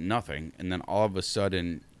start with nothing, and then all of a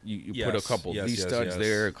sudden you put a Yes, couple yes, of these yes, studs yes.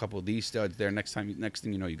 there, a couple of these studs there. Next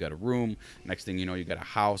thing you know, you got a room. Next thing you know, you got a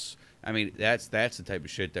house. I mean, that's the type of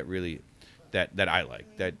shit that really that I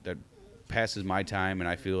like. That passes my time, and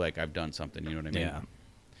I feel like I've done something. You know what I mean? Yeah.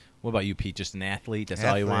 What about you, Pete? Just an athlete? That's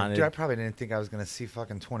all you Athlete. wanted? Dude, I probably didn't think I was gonna see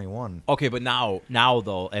fucking 21. Okay, but now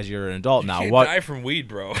though, as you're an adult now, Can't what? die from weed,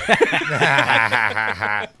 bro.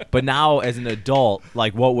 But now, as an adult,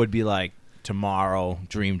 like, what would be like tomorrow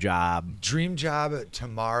dream job? Dream job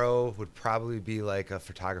tomorrow would probably be like a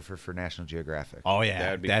photographer for National Geographic. Oh yeah,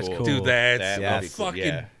 That'd be that's cool. cool. Dude, that's That would a be cool, fucking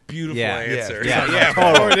yeah. beautiful Yeah. answer. Yeah,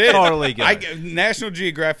 totally, totally good. National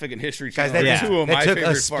Geographic and History Guys, Channel that are just- two of that my took a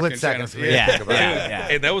favorite split fucking second channels. for me to Yeah, think about yeah, it. yeah.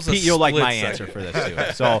 And that was a Pete, you'll like split my second. answer for this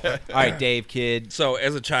too. So, all right, Dave, kid. So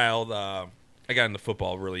as a child, I got into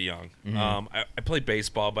football really young. I played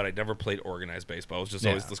baseball, but I never played organized baseball. It was just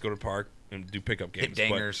always Yeah. let's go to the park and do pickup games.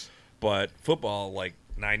 Hit dingers. But football, like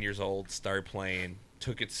 9 years old, started playing,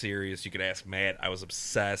 took it serious. You could ask Matt. I was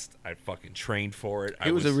obsessed. I fucking trained for it.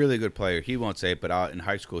 He was a really good player. He won't say it, but out in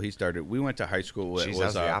high school, we went to high school. It Jeez, was that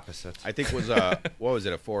was the opposite. I think it was what was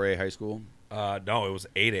it, a 4A high school? No, it was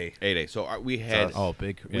 8A. 8A. So we had Oh,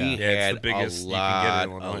 big. we Yeah. Yeah, it's had the biggest a you can get in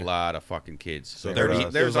lot, Illinois. a lot of fucking kids. So There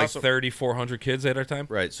was- There was like also 3,400 kids at our time.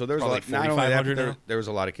 right. So there was Probably like not only that, 4,500 but now. there was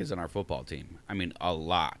a lot of kids on our football team. I mean, a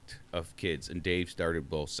lot of kids, and Dave started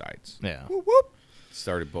both sides. Yeah.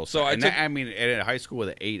 Started both So sides. I And took- I mean, at a high school with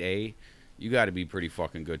an 8A, you got to be pretty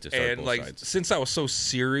fucking good to start And both like sides. since I was so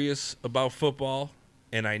serious about football,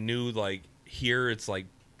 and I knew like here it's like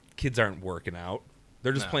kids aren't working out;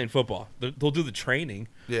 they're just No. playing football. They'll do the training.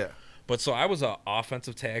 Yeah. But so I was a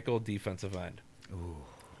offensive tackle, defensive end.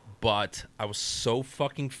 But I was so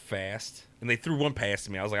fucking fast, and they threw one pass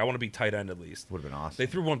to me. I was like, I want to be tight end at least. Would have been awesome. They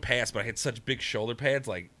threw one pass, but I had such big shoulder pads,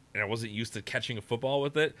 like, and I wasn't used to catching a football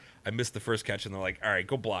with it. I missed the first catch, and they're like, all right,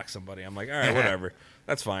 go block somebody. I'm like, all right, whatever.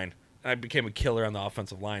 That's fine. I became a killer on the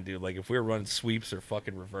offensive line, dude. Like, if we were running sweeps or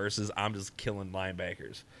fucking reverses, I'm just killing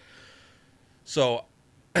linebackers. So,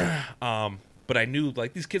 but I knew,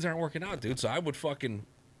 like, these kids aren't working out, dude. So I would fucking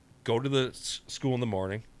go to the school in the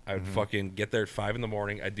morning. I would fucking get there at 5 in the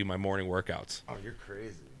morning. I'd do my morning workouts. Oh, you're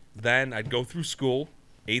crazy. Then I'd go through school.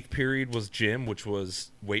 8th period was gym, which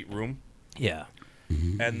was weight room. Yeah.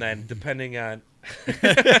 And then depending on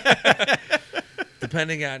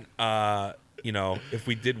you know, if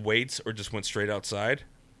we did weights or just went straight outside.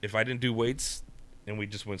 If I didn't do weights and we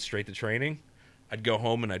just went straight to training, I'd go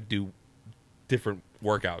home and I'd do different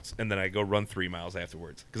workouts, and then I'd go run 3 miles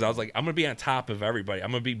afterwards, because I was like, I'm gonna be on top of everybody. I'm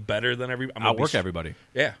gonna be better than everybody. I'm gonna Outwork be everybody.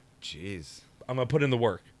 Yeah, Jeez. I'm gonna put in the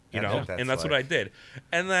work, you That's know, what that's and that's what like. I did.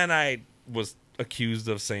 And then I was accused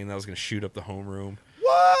of saying that I was gonna shoot up the homeroom.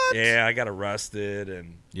 What? Yeah, I got arrested,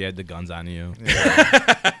 and You had the guns on you.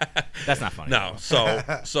 That's not funny. no,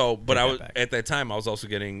 but I that was back. at that time I was also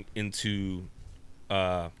getting into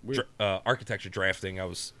architecture drafting. I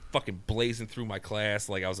was fucking blazing through my class,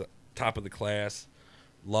 like I was at top of the class,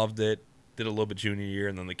 loved it. Did a little bit junior year,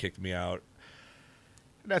 and then they kicked me out.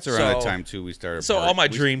 That's around the So- time too we started. So part- all my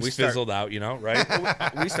we- dreams we start- fizzled out, you know, right?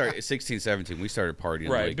 We started 16, 17. We started partying.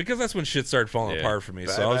 Right, like, because that's when shit started falling Yeah. apart for me.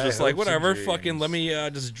 So Bye I was bye just like, hopes and whatever, dreams. fucking let me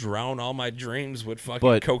just drown all my dreams with fucking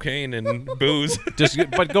But- cocaine and booze.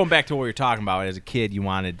 But going back to what you're talking about, as a kid, you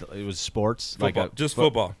wanted it was sports, Football, just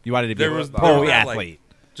football. You wanted to be There a was- pro there was, like, athlete.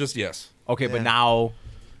 Just yes. Okay, but Yeah. now,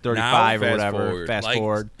 35 or fast whatever, forward. fast Like,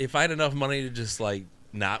 forward. if I had enough money to just like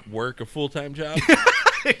not work a full time job,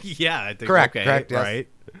 Yeah, I think Correct, okay, correct, yes. right?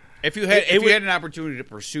 if you had It if you would- had an opportunity to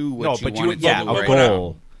pursue what No, you but you wanted yeah, to do a right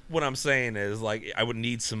goal. what I'm saying is like I would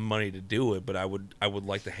need some money to do it, but I would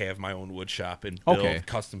like to have my own wood shop and build Okay.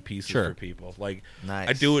 custom pieces Sure. for people. Like Nice.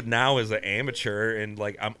 I do it now as an amateur, and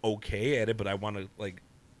like I'm okay at it, but I want to like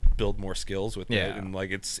build more skills with Yeah. it, and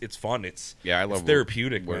like it's fun. It's Yeah, I it's love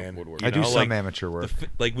therapeutic, wood- man. woodwork. You I do know, some like, amateur work.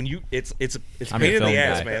 like when you it's I'm pain a in the film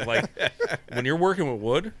ass, guy. man. Like when you're working with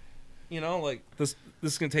wood, you know, like this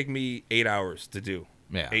is gonna take me 8 hours to do.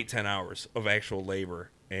 Yeah. 8-10 hours of actual labor,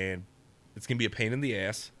 and it's gonna be a pain in the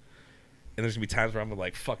ass. And there's gonna be times where I'm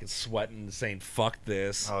like fucking sweating and saying fuck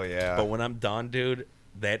this. Oh, yeah. But when I'm done, dude,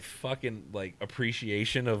 that fucking like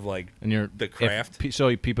appreciation of like And you're the craft.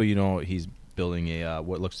 So people, you know, he's building a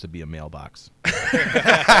what looks to be a mailbox.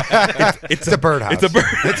 It's a birdhouse. It's a bird.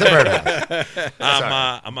 It's a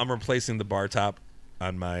birdhouse. I'm replacing the bar top.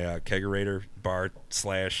 on my kegerator bar /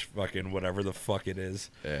 fucking whatever the fuck it is.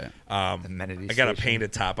 Yeah. Amenity I got a station.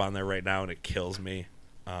 painted top on there right now, and it kills me.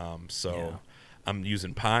 I'm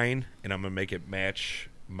using pine, and I'm gonna make it match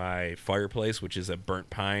my fireplace, which is a burnt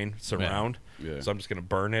pine surround. Yeah. So I'm just gonna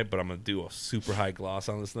burn it, but I'm gonna do a super high gloss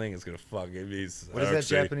on this thing. It's gonna fucking be. What is that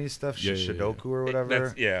Japanese stuff? Yeah, yeah, yeah. Shidoku or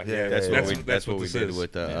whatever? That's That's what we this did is.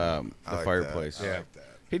 with the I like fireplace. that. I Yeah. like that.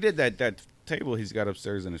 He did that table he's got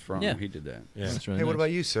upstairs in his front Yeah. room. He did that. Yeah. That's really Hey, what nice.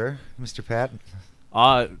 about you, sir, Mr. Pat?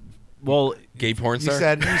 Well, Gay porn You star?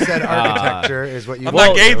 said architecture is what you. I'm do.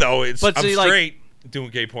 not gay though. I'm see, like- straight doing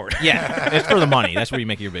gay porn. yeah, it's for the money. That's where you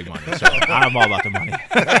make your big money. So I'm all about the money.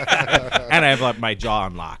 And I have like my jaw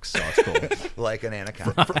unlocked, so it's cool. Like an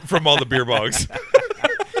anaconda. From all the beer bugs.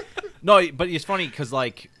 No, but it's funny because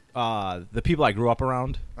like the people I grew up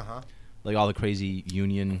around, Uh-huh. like all the crazy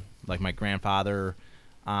union, like my grandfather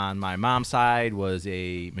on my mom's side was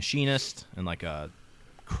a machinist and like a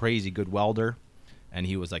crazy good welder, and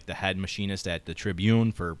he was like the head machinist at the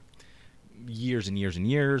Tribune for years and years and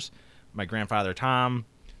years. My grandfather Tom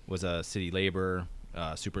was a city laborer,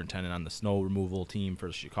 superintendent on the snow removal team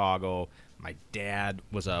for Chicago. My dad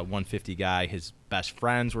was a 150 guy. His best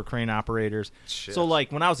friends were crane operators. Shit. So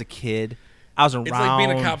like when I was a kid, I was around. It's like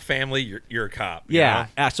being a cop family. You're a cop. you Yeah,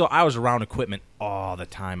 know? so I was around equipment all the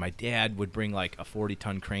time. My dad would bring like a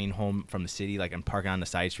 40-ton crane home from the city, like I'm parking on the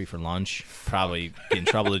side street for lunch. Probably get in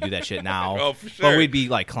trouble to do that shit now. Oh, for But sure. we'd be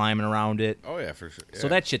like climbing around it. Oh yeah, for sure. So Yeah.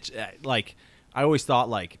 that shit's like, I always thought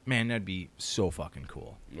like, man, that'd be so fucking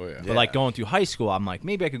cool. Oh yeah. But like going through high school, I'm like,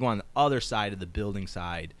 maybe I could go on the other side of the building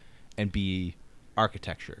side and be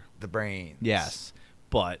architecture. The brain. Yes,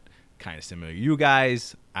 but kind of similar to you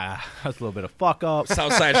guys. I was a little bit of fuck up.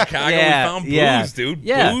 Southside Chicago, Yeah, we found booze, yeah, dude.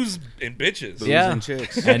 yeah. Booze and bitches. Booze Yeah. and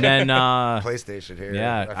chicks. And then PlayStation here.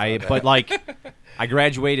 yeah, found I that. but like I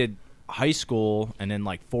graduated high school, and then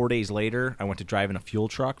like 4 days later, I went to drive in a fuel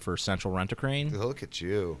truck for Central Rent-A-Crane, Look at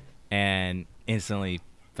you. and instantly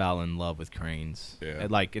fell in love with cranes. Yeah.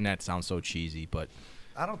 And that sounds so cheesy, but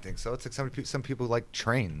I don't think so. It's like some people like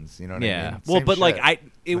trains. You know what I yeah. mean? Well, Same but like shit.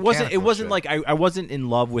 it Mechanical wasn't shit. like I wasn't in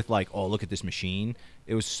love with like, oh, look at this machine.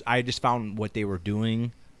 It was, I just found what they were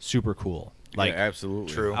doing super cool. Like yeah,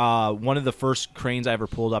 absolutely. True. one of the first cranes I ever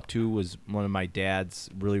pulled up to was one of my dad's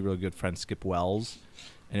really, really good friends, Skip Wells,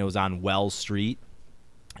 and it was on Wells Street.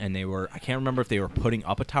 And I can't remember if they were putting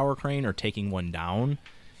up a tower crane or taking one down.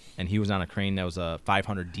 And he was on a crane that was a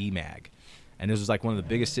 500 D-Mag. And this was like one of the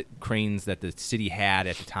biggest cranes that the city had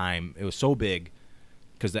at the time. It was so big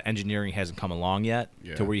because the engineering hasn't come along yet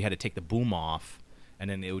Yeah. to where you had to take the boom off. And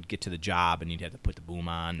then it would get to the job, and you'd have to put the boom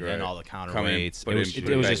on Right. and all the Come in, counterweights. put It it was, in, it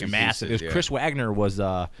put it was back just in massive. pieces, It was yeah. Chris Wagner was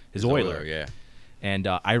his oiler. Yeah. And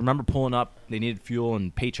I remember pulling up. They needed fuel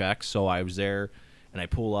and paychecks, so I was there. And I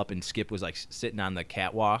pull up, and Skip was like sitting on the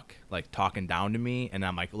catwalk, like talking down to me. And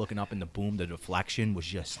I'm like looking up, and the boom, the deflection was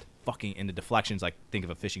just fucking. And the deflection's like, think of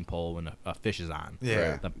a fishing pole when a fish is on.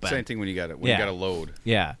 Yeah. Right. The bend. Same thing when you got it. When Yeah. you got a load.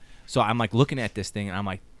 Yeah. So I'm like looking at this thing, and I'm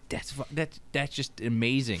like, that's just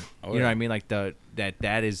amazing. Oh, You know yeah. what I mean? Like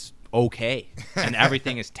that is okay, and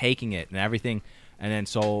everything is taking it, and everything. And then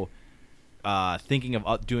so thinking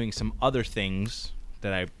of doing some other things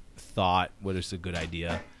that I thought was a good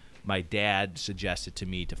idea, my dad suggested to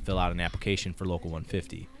me to fill out an application for Local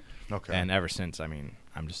 150. Okay. And ever since, I mean,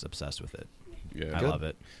 I'm just obsessed with it. Yeah. I Good. love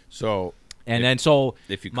it. So And then so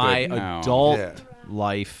if you could my now- adult Yeah.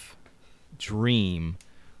 life dream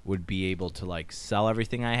would be able to like sell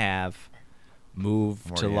everything I have, move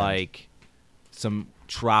More to yams. like some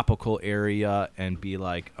tropical area and be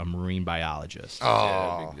like a marine biologist. yeah,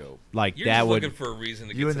 Oh. big dope. Like You're that just would looking for a reason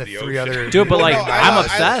to You get and to the the three ocean. other Dude, but like No, I'm I-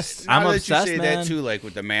 obsessed. now I'm that obsessed, you say man. that too, like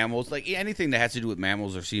with the mammals, like anything that has to do with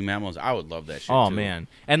mammals or sea mammals, I would love that shit. Oh too. man.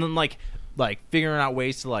 And then like figuring out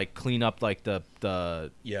ways to like clean up like the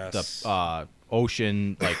Yes.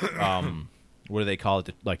 ocean, like what do they call it?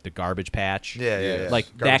 Like the garbage patch. Yeah. Like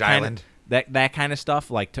Garbage that kind Island. of that kind of stuff.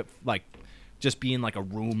 Like to like just be in like a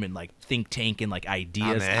room and like think tank and like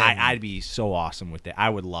ideas. I'm in. I'd be so awesome with that. I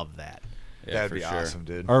would love that. Yeah, That'd for be sure. awesome,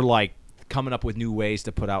 dude. Or like coming up with new ways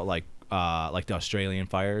to put out like the Australian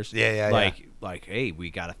fires. Yeah. Like hey, we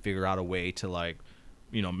got to figure out a way to like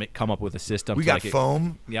come up with a system. We to, got like,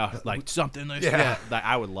 foam. Yeah, like something like Yeah. that. Like,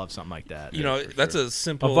 I would love something like that. You know, for that's sure. a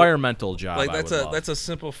simple Environmental job. Like I that's would a love. that's a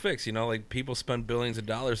simple fix. You know, like people spend billions of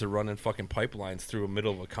dollars to running fucking pipelines through the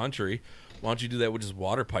middle of a country. Why don't you do that with just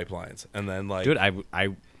water pipelines? And then like, Dude, I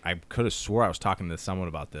could have swore I was talking to someone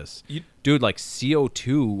about this. You- Dude, like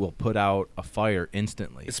CO2 will put out a fire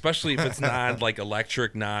instantly. especially if it's non like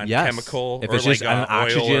electric, non Yes. chemical, If or it's like just an oil or-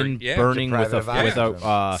 oxygen yeah, burning with a Private CO2.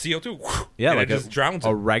 CO2. Yeah, and like it just drowns a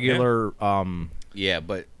it. regular Yeah,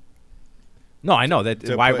 but No, I know that.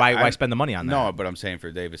 to Why put- why I- spend the money on that? no, but I'm saying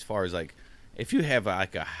for Dave, as far as like, if you have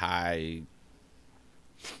like a high,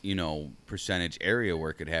 percentage area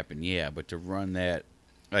where it could happen, yeah. But to run that,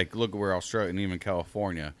 like, look at where Australia and even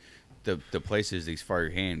California, the places these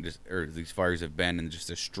these fires have been in just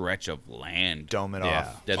a stretch of land. Dome it Yeah.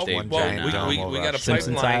 off. That Oh, they- one well, giant dome we over got a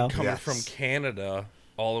Simpson pipeline style? coming Yes. from Canada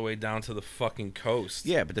all the way down to the fucking coast.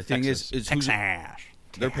 Yeah, but the thing is who's, Texas.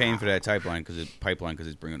 they're paying for that pipeline because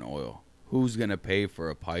it's bringing oil. Who's gonna pay for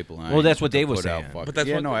a pipeline? Well, that's what to Dave was put out saying. fucking- But that's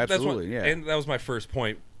yeah, what, no, that's absolutely, what, yeah. and that was my first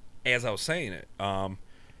point as I was saying it.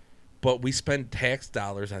 But we spend tax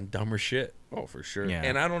dollars on dumber shit, Oh, for sure. Yeah.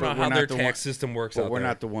 and I don't But know we're how not their the tax one- system works But out we're there.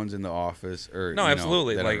 not the ones in the office or No,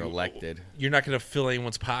 absolutely. that Like are elected. You're not going to fill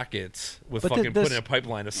anyone's pockets with But fucking this- putting a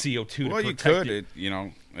pipeline of CO2 Well, to you protect could,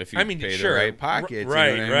 you. if you I mean, pay sure, the right pockets.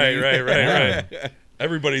 right, you know what I mean? right.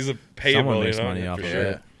 Everybody's a payable. Someone makes you know, money off for of sure.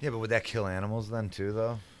 it. Yeah, but would that kill animals then too,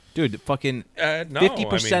 though? Dude, fucking No,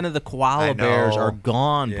 50% of the koala I bears know. are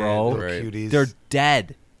gone, Yeah, bro. little Right. cuties. They're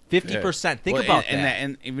dead. 50%. Think Well, about and, that.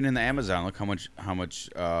 And even in the Amazon, look how much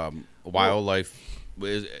wildlife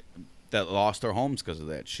is that lost their homes because of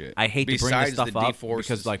that shit. I hate to bring this Besides stuff the up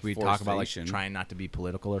because, like, we talk about like deforestation. trying not to be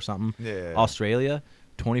political or something. Yeah. Australia,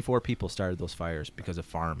 24 people started those fires because of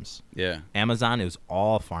farms. Yeah, Amazon, it was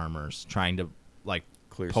all farmers trying to like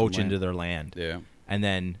Clear some poach land. into their land. yeah, And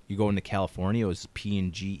then you go into California, it was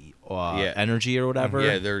P&G Yeah. Energy or whatever.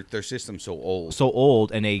 yeah. Their system's so old. So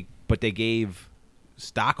old, and they gave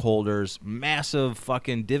stockholders massive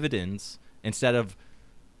fucking dividends instead of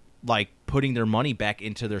like putting their money back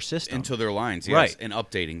into their system. into their lines, yes, Right. and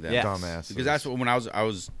updating them. Yes. Dumbasses. Because that's what when I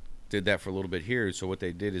was did that for a little bit here. So what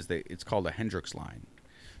they did is it's called a Hendrix line.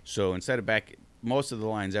 So instead of most of the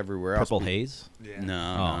lines everywhere else. Purple Haze.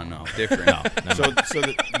 No, Oh. no, different. No, never So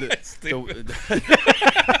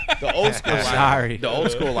the old school line, Sorry. the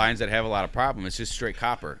old school lines that have a lot of problem. It's just straight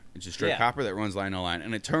copper. It's just straight Yeah. copper that runs line to line,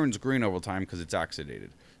 and it turns green over time because it's oxidated.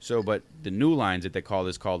 So, but the new lines that they call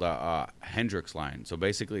is called a Hendrix line. So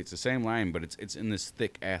basically, it's the same line, but it's in this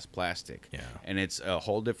thick ass plastic. Yeah. And it's a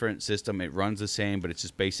whole different system. It runs the same, but it's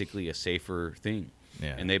just basically a safer thing.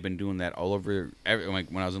 Yeah. And they've been doing that all over. Like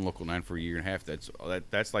when I was in Local 9 for a year and a half,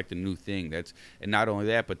 that's like the new thing. And not only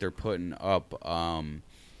that, but they're putting up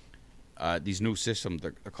these new systems.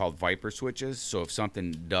 They're called Viper switches. So if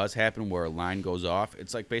something does happen where a line goes off,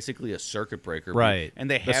 it's like basically a circuit breaker. Right. And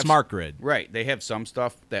they The have smart grid. Right. They have some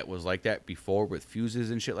stuff that was like that before with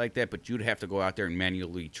fuses and shit like that, but you'd have to go out there and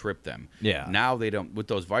manually trip them. Yeah. Now they don't. With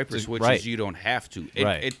those Viper switches, right. you don't have to. It,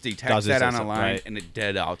 Right. it detects Does it that say on a something, line right. and it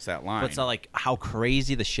dead outs that line. But it's not like how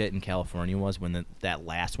crazy the shit in California was when that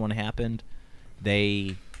last one happened.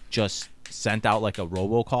 They just sent out like a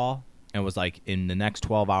robocall and was like, in the next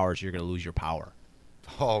 12 hours, you're going to lose your power.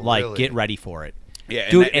 Oh, Like, really? get ready for it. Yeah,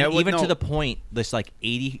 Dude, that and would- even no. to the point, this like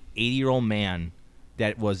 80-year-old man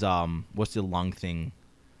that was, what's the lung thing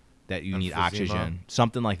that you need Emphysema? oxygen?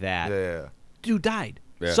 Something like that. Yeah. Dude died.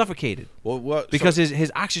 Yeah. Suffocated. Well, what? Because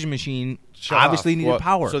his oxygen machine Shut obviously off. needed Well,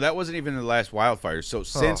 power. So that wasn't even the last wildfires. So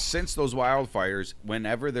Oh. since those wildfires,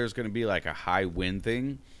 whenever there's going to be like a high wind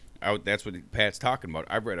thing, that's what Pat's talking about.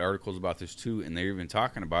 I've read articles about this too, and they're even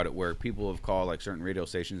talking about it where people have called like certain radio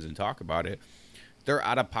stations and talk about it. They're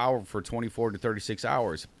out of power for 24 to 36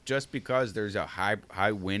 hours just because there's a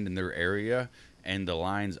high wind in their area and the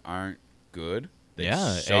lines aren't good. They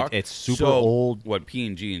Yeah, suck. it's super So old. What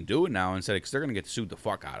P&G is doing now instead, because they're going to get sued the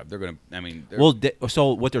fuck out of. They're going to. I mean, they're- Well,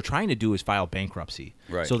 so what they're trying to do is file bankruptcy,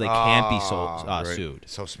 Right. so they can't be Ah, sued.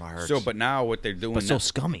 So smart. but now what they're doing. But so now-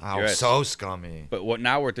 scummy. Oh, Yes. so scummy. But what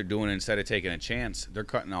they're doing instead of taking a chance, they're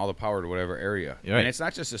cutting all the power to whatever area. You're right. And it's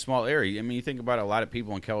not just a small area. I mean, you think about a lot of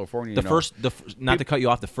people in California. The you know, first, not to cut you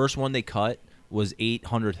off, the first one they cut was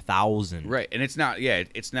 800,000. right? And it's not. Yeah,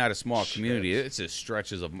 it's not a small community. It's just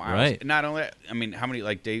stretches of miles. Right. And not only that, I mean, how many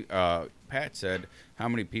like Pat said, how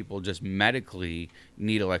many people just medically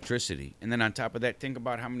need electricity, and then on top of that, think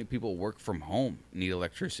about how many people work from home need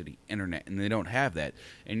electricity, internet, and they don't have that.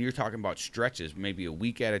 And you're talking about stretches, maybe a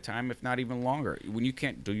week at a time, if not even longer. When you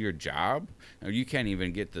can't do your job, or you can't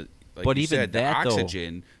even get the like But you even said, the that, though-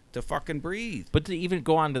 oxygen to fucking breathe. But to even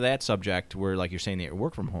go on to that subject where, like you're saying, that you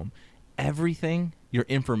work from home, everything, your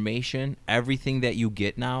information, everything that you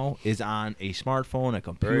get now is on a smartphone, a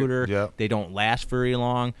computer. Yep. They don't last very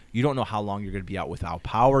long. You don't know how long you're going to be out without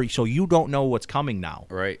power, so you don't know what's coming now.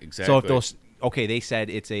 Right, exactly. So if they said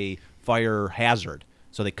it's a fire hazard,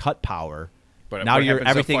 so they cut power, But now what you're happens if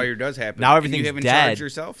everything. fire does happen, Now and everything's you haven't dead. charged your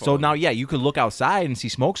cell phone. So now, you could look outside and see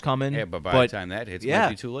smokes coming. Yeah, but by the time that hits, it might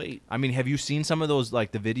be too late. I mean, have you seen some of those,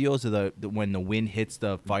 like the videos of the when the wind hits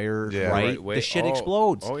the fire? Yeah. Right, Right, the shit oh,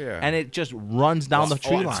 explodes. oh, yeah. and it just runs down the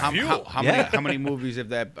tree it's line. fuel. How many movies have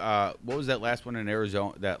that? What was that last one in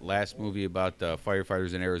Arizona? That last movie about the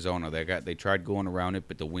firefighters in Arizona. They tried going around it,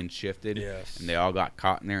 but the wind shifted, Yes. and they all got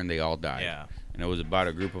caught in there, and they all died. Yeah. And it was about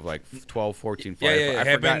a group of like 12, 14 Yeah, firefighters. it I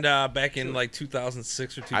happened forgot. back in like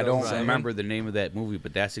 2006 or 2007. I don't remember the name of that movie,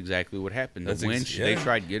 but that's exactly what happened. The That's wind, they yeah.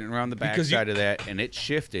 tried getting around the Because you- backside of that, and it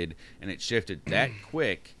shifted that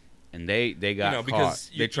quick, and they got caught.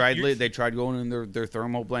 because They tried going in their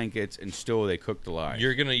thermal blankets, and still they cooked alive.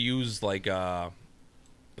 You're gonna use like the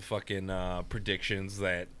fucking predictions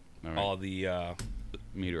that All right. all the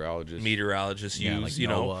meteorologists. Yeah, use, like you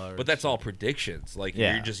know, NOAA or but that's all predictions. Like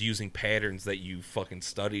Yeah. you're just using patterns that you fucking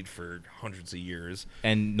studied for hundreds of years.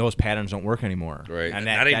 And those patterns don't work anymore. Right. And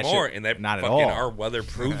Not anymore, shit- and that not at fucking all. our weather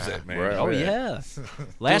proves it, man. Right. Oh yeah. yeah.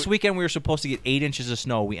 Last weekend we were supposed to get 8 inches of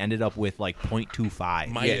snow. We ended up with like 0.25.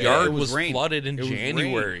 My Yeah, yard it was rain. flooded in It was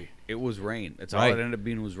January. rain. It was rain. That's all Right. it ended up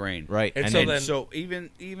being was rain. Right. And And, so then, then- So even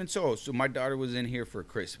so my daughter was in here for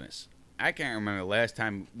Christmas. I can't remember the last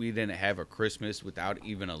time we didn't have a Christmas without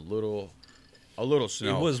even a little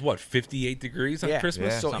snow. It was what 58 degrees on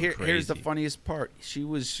Christmas. Yeah. So Something here's the crazy. funniest part. She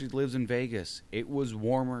lives in Vegas. It was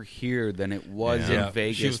warmer here than it was Yeah. in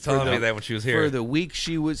Vegas. She was for telling me the- that when she was here. For the week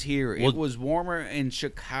she was here, Well- it was warmer in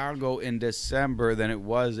Chicago in December than it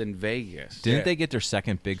was in Vegas. didn't Yeah. they get their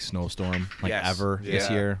second big snowstorm Yes. ever this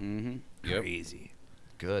Yeah. year? Mm-hmm. Yep. Crazy.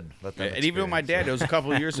 Good. Let them And even with my experience dad, it was a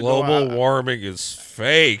couple of years ago. Global warming is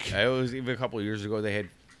fake. It was even a couple of years ago.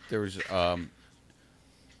 There was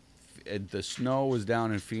the snow was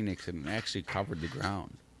down in Phoenix and it actually covered the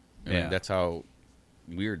ground. I mean, Yeah. that's how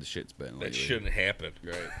weird the shit's been. That lately. shouldn't happen.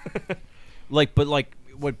 Right. But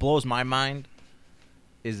what blows my mind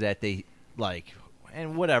is that they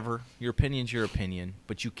and whatever, your opinion's your opinion,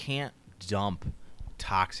 but you can't dump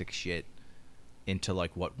toxic shit into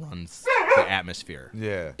like what runs the atmosphere.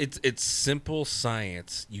 Yeah. It's simple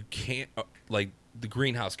science. You can't like the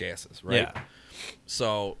greenhouse gases, right? Yeah.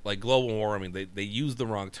 So like global warming, they use the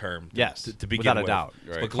wrong term. Yes, to begin without a with. doubt.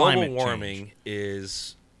 Right. But global Climate warming change.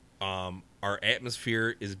 is our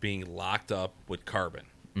atmosphere is being locked up with carbon.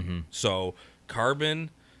 Mm-hmm. So carbon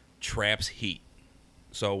traps heat.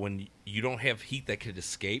 So when you don't have heat that could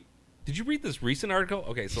escape. Did you read this recent article?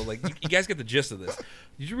 Okay, so like you guys get the gist of this.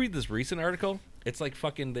 Did you read this recent article? It's like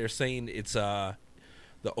fucking they're saying it's the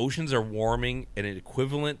oceans are warming at an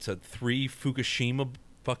equivalent to 3 Fukushima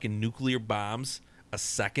fucking nuclear bombs a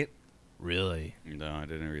second. Really? No, I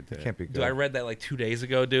didn't read that. Can't be good. Dude, I read that like 2 days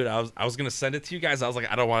ago, dude. I was gonna send it to you guys. I was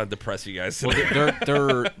like, I don't want to depress you guys. Well,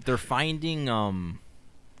 today. they're finding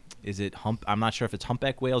is it I'm not sure if it's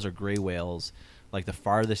humpback whales or gray whales, like the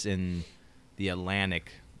farthest in the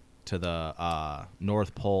Atlantic to the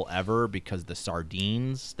North Pole ever, because the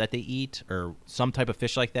sardines that they eat or some type of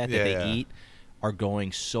fish like that Yeah, they yeah. eat are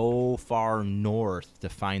going so far north to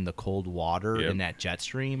find the cold water Yep. in that jet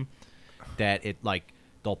stream that it like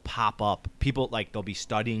they'll pop up. People like they'll be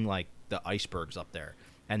studying like the icebergs up there.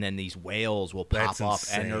 And then these whales will pop That's up,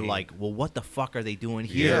 and they're insane. like, "Well, what the fuck are they doing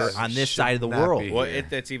here Yes, on this should side of the not world?" be. Well, Yeah.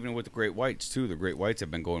 that's even with the great whites too. The great whites have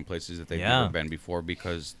been going places that they've Yeah. never been before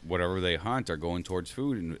because whatever they hunt are going towards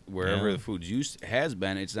food, and wherever Yeah. the food's has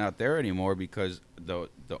been, it's not there anymore because the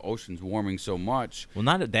ocean's warming so much. Well,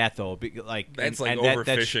 not that though. Like That's and- like and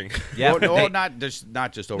overfishing. yeah, well, no, they- not just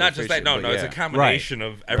overfishing. Not just that. No, but no. It's a yeah. combination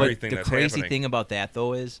of everything But the that's crazy happening. thing about that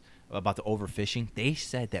though is about the overfishing. They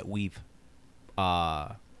said that we've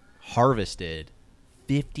harvested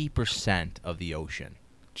 50% of the ocean.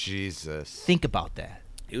 Jesus. Think about that.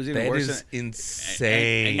 It was even That worse. is than-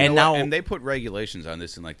 insane. And And now, now- and they put regulations on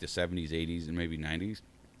this in like the 70s, 80s, and maybe 90s.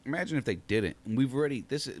 Imagine if they didn't. And we've already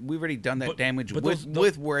done that But- damage but with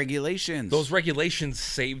those- regulations. Those regulations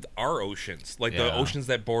saved our oceans, like the Yeah. oceans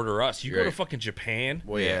that border us. You go to Right. fucking Japan,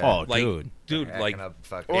 well, yeah. Oh, like, dude. like Hacking up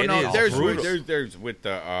fucking- Well, It no, is there's brutal. there's with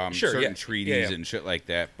the Sure, certain yeah. treaties Yeah, yeah. and shit like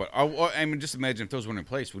that. But I mean, just imagine if those weren't in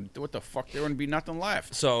place. What the fuck? There wouldn't be nothing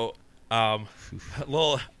left. so.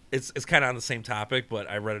 Well, it's kind of on the same topic, but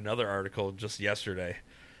I read another article just yesterday.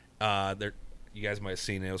 There, you guys might have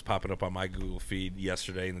seen it. It was popping up on my Google feed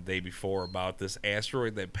yesterday and the day before about this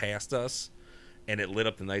asteroid that passed us, and it lit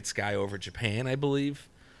up the night sky over Japan, I believe.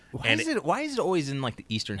 Why And is it always in like the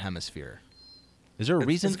eastern hemisphere? Is there a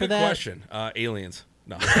reason it's a for good that? question. Aliens.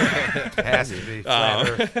 No. Has to be flat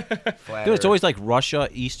Earth. Flat Dude, it's Earth. always like Russia,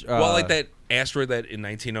 East. Well, like that asteroid that in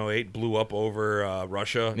 1908 blew up over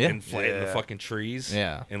Russia Yeah. and flattened the Yeah. fucking trees.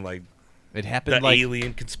 Yeah. And like It happened like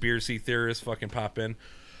alien conspiracy theorists fucking pop in.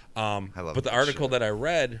 love But the that article shit. that I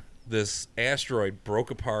read, this asteroid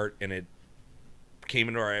broke apart and it came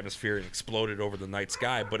into our atmosphere and exploded over the night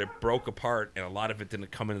sky, but it broke apart and a lot of it didn't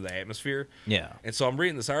come into the atmosphere. Yeah. And so I'm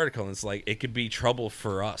reading this article and it's like, it could be trouble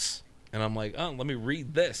for us. And I'm like, oh, let me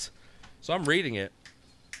read this. So I'm reading it.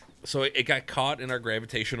 So it got caught in our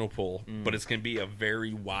gravitational pull, but it's going to be a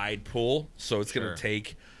very wide pull. So it's going Sure. to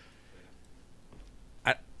take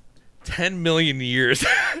 10 million years.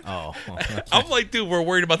 Oh. I'm like, dude, we're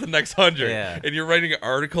worried about the next 100. Yeah. And you're writing an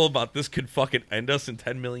article about this could fucking end us in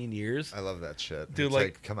 10 million years? I love that shit. Dude, It's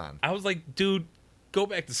like, come on. I was like, dude, go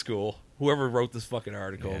back to school. Whoever wrote this fucking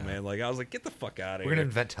article, Yeah. man. Like, I was like, get the fuck out of We're here. gonna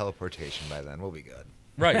invent teleportation by then. We'll be good.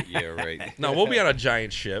 Right. Yeah, right. No, we'll be on a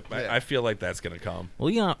giant ship. Yeah. I feel like that's going to come.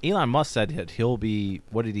 Well, Elon Musk said that he'll be.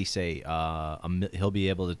 What did he say? He'll be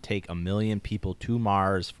able to take 1 million people to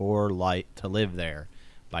Mars for to live there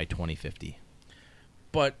by 2050.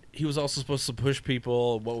 But he was also supposed to push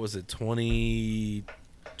people, what was it,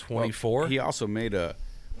 2024? He also made a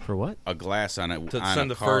For what? glass on it to on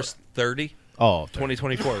send a the car. first 30? Oh,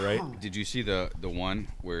 2024, right? Did you see the one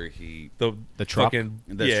where he The truck? fucking,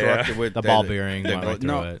 the yeah. truck with The ball bearing went right through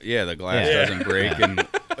no, it. yeah, the glass Yeah. doesn't break, and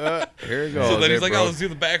here it goes. So then he's It like, broke. oh, let's do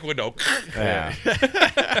the back window. Yeah.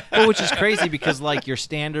 Well, which is crazy because like your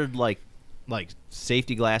standard like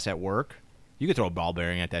safety glass at work, you could throw a ball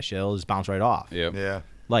bearing at that shit, it'll just bounce right off. Yep. Yeah.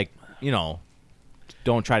 Like,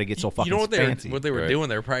 don't try to get so fucking You know what fancy. they were Right. doing?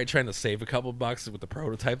 They were probably trying to save a couple bucks with the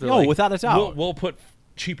prototype. They're No, like, without a doubt. We'll put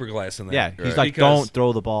cheaper glass in there. Yeah, he's Right. like, Because- don't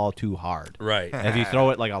throw the ball too hard. Right. If you throw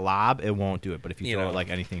it like a lob, it won't do it. But if you, You throw know, it like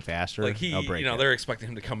anything faster, Like it'll break it. they're expecting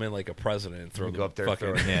him to come in like a president and throw We the go up there, fucking,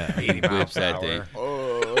 throw it Yeah. 80 miles Whips an that hour. thing.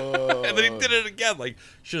 and then he did it again. Like,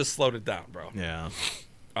 should have slowed it down, bro. Yeah.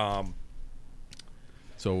 Um,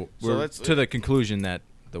 So So we're let's- to the conclusion that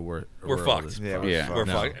we're fucked. Yeah, Yeah. we're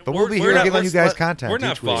No. fucked. But we'll be We're here not- giving you let's- guys content We're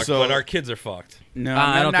not each week. fucked, So- but our kids are fucked. No,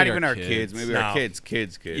 I don't not think even our our kids. kids. Maybe No. our kids.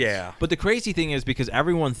 Yeah. But the crazy thing is because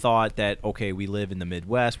everyone thought that okay, we live in the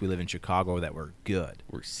Midwest, we live in Chicago, that we're good.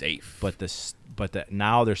 We're safe. But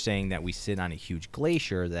now they're saying that we sit on a huge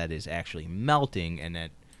glacier that is actually melting, and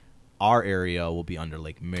that our area will be under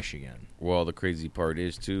Lake Michigan. well, the crazy part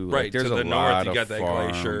is too. Right. Like, there's to a the lot north, you of got that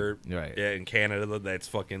farm. glacier. Right. Yeah, in Canada, that's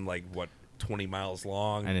fucking like, what, 20 miles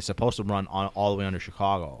long? And it's supposed to run all the way under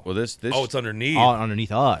Chicago. Well, this. Oh, it's underneath. all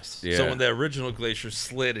underneath us. Yeah. So when the original glacier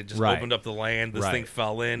slid, it just Right. opened up the land. This Right. thing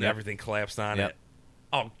fell in. Yep. Everything collapsed on Yep. it.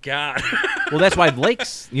 Oh God! Well, that's why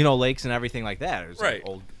lakes, lakes and everything like that. It's Right. Like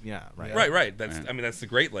old, yeah, right. Right. That's Yeah. I mean that's the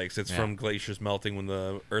Great Lakes. It's Yeah. from glaciers melting when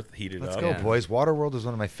the Earth heated Let's up. go, Yeah. boys. Waterworld is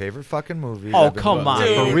one of my favorite fucking movies. Oh, I've been come on.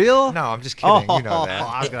 Dude. For real? No, I'm just kidding. Oh, You know that.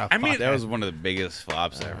 I was gonna I mean, fuck That was one of the biggest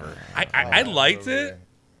flops ever. I liked it,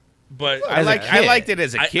 but As a I kid. liked it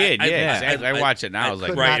as a I- kid. I- yeah, I- I watch it now. I was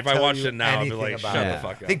could like, right, not if I tell watched you it now, I'd be anything like, about shut it. the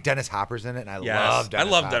fuck I up. think Dennis Hopper's in it, and I Yes, love I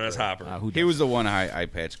Dennis love Hopper. Dennis Hopper. who he does? was the one eye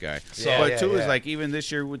patch guy. Yeah, but yeah, two is yeah. like even this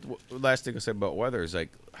year with last thing I said about weather is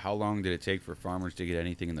like how long did it take for farmers to get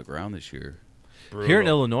anything in the ground this year? Brutal. Here in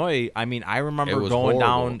Illinois, I mean, I It remember was going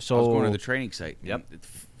horrible. down. So I was going to the training site. Yep.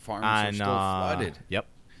 Farms on are still flooded. Yep.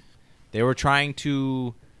 They were trying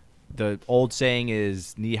to. The old saying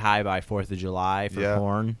is knee high by 4th of July for Yeah.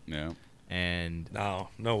 corn, Yeah. and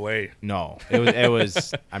No way. no, it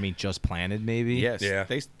was. I mean, just planted maybe. Yes. Yeah.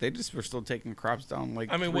 They just were still taking crops down like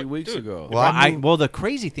I mean, 3 what- weeks dude, ago. Well, Well, the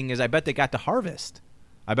crazy thing is, I bet they got to harvest.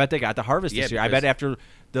 I bet they got to harvest Yeah, this year. I bet because- after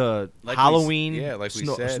the Like Halloween, like we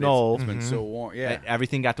snow, said, snow it's been so warm. Yeah.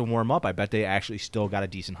 everything got to warm up. I bet they actually still got a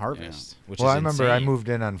decent harvest. Which well, is I remember I insane. moved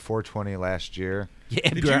in on 420 last year. Yeah,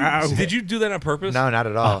 Did you do that on purpose? No, not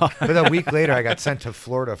at all. But a week later, I got sent to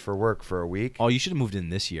Florida for work for a week. Oh, you should have moved in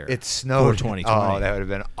this year. It snowed. 4/20/20. Oh, that would have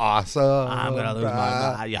been awesome. I'm gonna lose my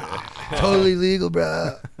bruh. mind. Yeah. Totally legal,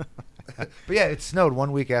 bro. But yeah, it snowed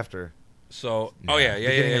 1 week after. So, Beginning of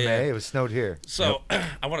May, yeah. it was snowed here. So,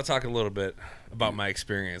 I want to talk a little bit about my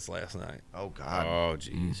experience last night. Oh God. Oh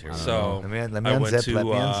jeez. Here we go. So, Let me I unzip, went to let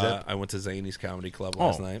me unzip. I went to Zany's Comedy Club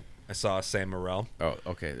last Oh. night. I saw Sam Morril. Oh,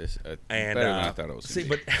 okay. This And better than I thought it was. see,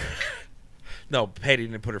 gonna but no, Patty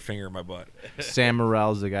didn't put her finger in my butt. Sam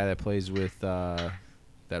Morrill's the guy that plays with that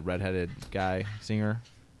redheaded guy singer,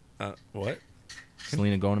 What?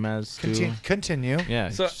 Selena Gomez too. Continue. Yeah,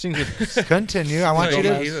 So- she sings with Continue. I want So you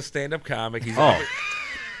to. he's a stand-up comic. He's Oh.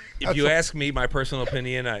 If you ask me, my personal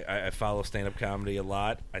opinion, I follow stand-up comedy a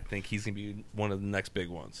lot. I think he's gonna be one of the next big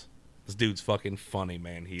ones. This dude's fucking funny,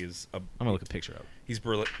 man. He is a I'm gonna look a picture up. he's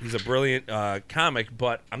brilliant. He's a brilliant comic,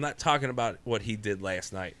 but I'm not talking about what he did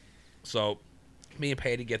last night. So, me and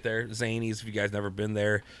Patty get there. Zany's, if you guys never been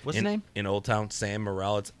there. What's his name? In Old Town, Sam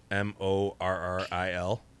Morril. It's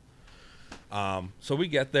Morril. So we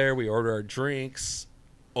get there, we order our drinks,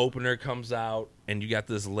 opener comes out, and you got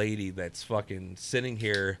this lady that's fucking sitting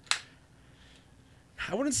here.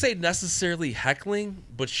 I wouldn't say necessarily heckling,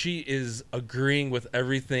 but she is agreeing with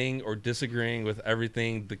everything or disagreeing with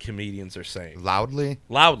everything the comedians are saying. Loudly?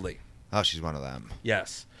 Loudly. Oh, she's one of them.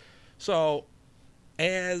 Yes. So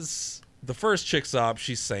as the first chick's up,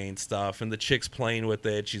 she's saying stuff, and the chick's playing with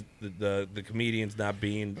it. She's the comedian's not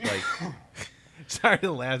being like. Sorry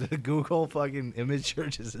to laugh. The Google fucking image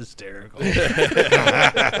search is hysterical.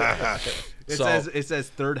 It says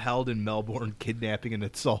third held in Melbourne, kidnapping and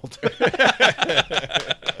assault.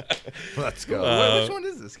 Let's go. Which one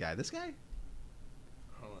is this guy? This guy?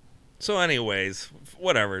 So, anyways,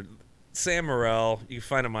 whatever. Sam Morril, you can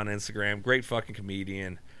find him on Instagram. Great fucking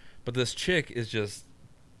comedian. But this chick is just,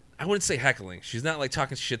 I wouldn't say heckling. She's not like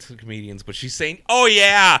talking shit to the comedians, but she's saying, "Oh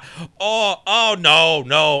yeah, oh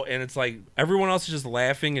no," and it's like everyone else is just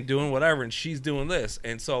laughing and doing whatever, and she's doing this,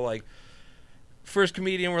 and so like, first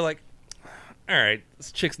comedian, we're like, all right,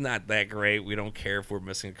 this chick's not that great. We don't care if we're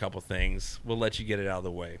missing a couple things. We'll let you get it out of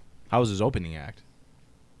the way. How was his opening act?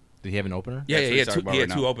 Did he have an opener? Yeah, he had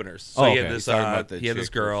two openers. So he had this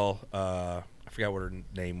girl. I forgot what her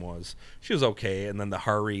name was. She was okay, and then the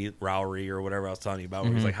Rowry or whatever I was telling you about,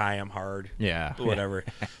 where it was like, "Hi, I'm hard." Yeah, whatever.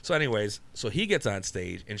 So, anyways, so he gets on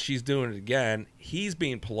stage and she's doing it again. He's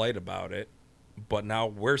being polite about it, but now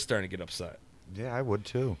we're starting to get upset. Yeah, I would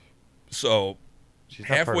too. So she's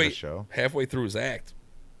not part of the show. Halfway through his act,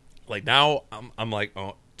 like now I'm like,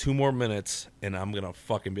 oh, 2 more minutes, and I'm gonna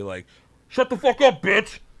fucking be like, "Shut the fuck up,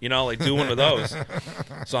 bitch." You know, like do one of those.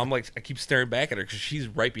 So I'm like, I keep staring back at her because she's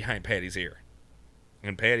right behind Patty's ear.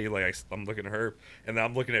 And Patty, like, I'm looking at her, and then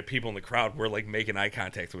I'm looking at people in the crowd. We're, like, making eye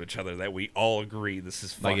contact with each other that we all agree this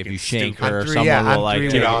is fucking like if you shank stupid. her or someone will, like,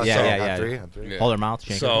 take it. On three. Hold her mouth,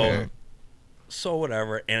 shank her. So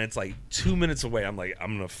whatever. And it's, like, 2 minutes away. I'm like,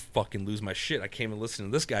 I'm going to fucking lose my shit. I can't even listen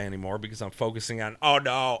to this guy anymore because I'm focusing on, oh,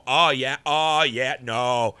 no, oh, yeah,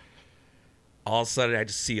 no. All of a sudden, I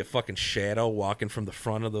just see a fucking shadow walking from the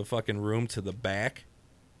front of the fucking room to the back,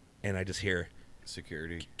 and I just hear...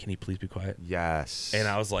 Security. Can you please be quiet? Yes. And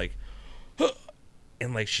I was like, huh.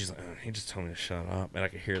 And like she's like, he just told me to shut up, and I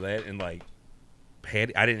could hear that. And like,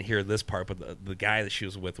 Patty, I didn't hear this part, but the guy that she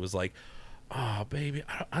was with was like, "Oh, baby,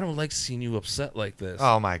 I don't like seeing you upset like this."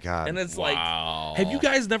 Oh my god. And it's like, have you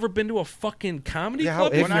guys never been to a fucking comedy club? How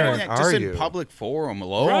ignorant are you? Just in public forum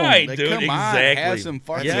alone, right, like, dude? Come exactly. on, have some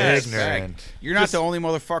fucking ignorant. You're not the only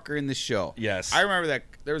motherfucker in the show. Yes, I remember that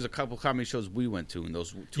there was a couple comedy shows we went to, and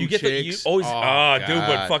those two you get chicks. You always, dude,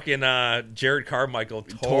 but fucking Jared Carmichael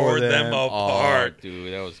tore them apart. Oh,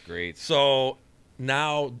 dude, that was great. So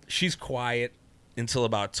now she's quiet until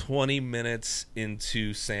about 20 minutes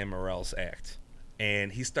into Sam Morril's act.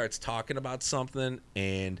 And he starts talking about something,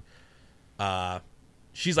 and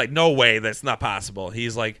she's like, "No way, that's not possible."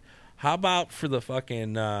 He's like, "How about for the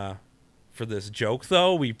fucking for this joke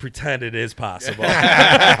though, we pretend it is possible."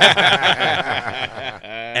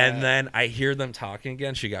 And then I hear them talking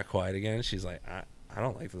again. She got quiet again. She's like, "I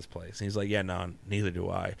don't like this place." And he's like, "Yeah, no, neither do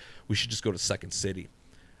I. We should just go to Second City."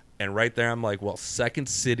 And right there, I'm like, well, Second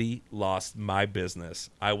City lost my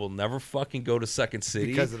business. I will never fucking go to Second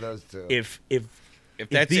City because of those two. If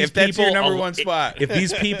that's your number one spot. If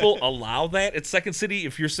these people allow that at Second City,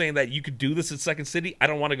 if you're saying that you could do this at Second City, I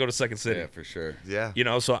don't want to go to Second City. Yeah, for sure. Yeah. You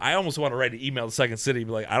know, so I almost want to write an email to Second City and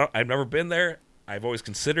be like, I've never been there. I've always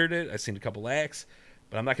considered it. I've seen a couple acts,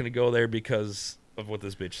 but I'm not going to go there because of what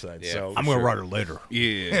this bitch said. Yeah, so I'm going to write her later.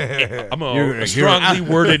 Yeah. I'm a strongly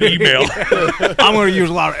worded email. I'm going to use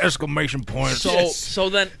a lot of exclamation points. So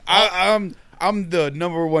then I'm the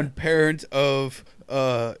number one parent of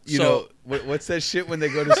you know what's that shit when they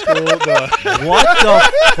go to school? What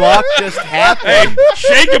the fuck just happened? Hey,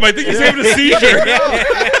 shake him. I think he's having a seizure.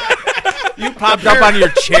 You popped up on your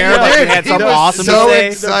chair like you had something awesome to say.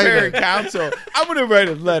 The parent council. I'm gonna write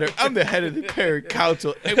a letter. I'm the head of the parent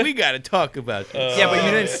council, and we got to talk about this. Yeah, but you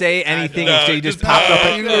didn't say anything, so you just popped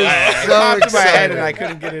up. You were so popped in my head, excited. and I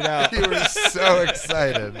couldn't get it out. You were so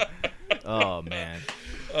excited. Oh man.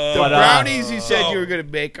 The brownies you said you were gonna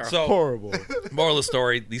make are horrible. Moral of the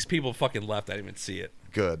story: these people fucking left. I didn't even see it.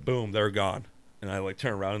 Good. Boom, they're gone. And I like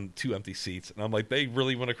turn around, 2 empty seats, and I'm like, they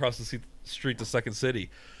really went across the street to Second City.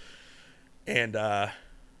 And I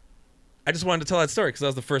just wanted to tell that story because that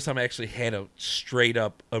was the first time I actually had a straight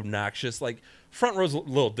up obnoxious, like, front row's a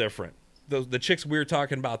little different. The chicks we were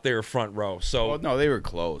talking about, they were front row. So well, no, they were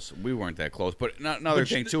close. We weren't that close. But another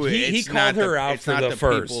thing too, he called her out for the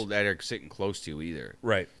first. People that are sitting close to you either.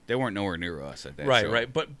 Right. They weren't nowhere near us at that. Right, show.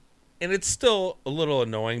 right. But And it's still a little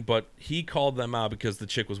annoying, but he called them out because the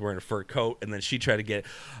chick was wearing a fur coat, and then she tried to get,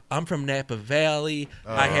 I'm from Napa Valley.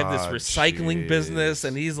 I have this recycling business.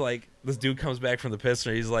 And he's like, this dude comes back from the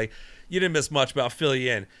pisser. He's like, you didn't miss much, but I'll fill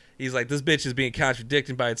you in. He's like, this bitch is being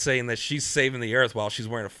contradicted by it saying that she's saving the earth while she's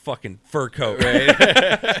wearing a fucking fur coat.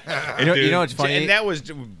 Right. You know what's funny? And that was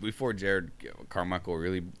before Jared Carmichael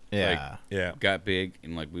really got big,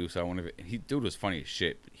 and like we saw one of it. And dude was funny as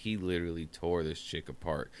shit. He literally tore this chick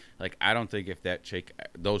apart. Like, I don't think if that chick,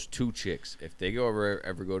 those two chicks, if they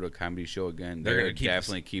ever go to a comedy show again, they're gonna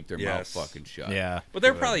definitely keep their mouth fucking shut. Yeah, but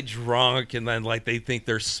they're probably drunk, and then like they think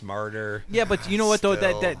they're smarter. Yeah, but you know what though?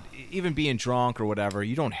 That even being drunk or whatever,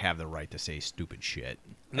 you don't have the right to say stupid shit.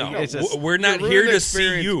 No, we're not here to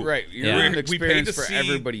see you. Right, we paid to see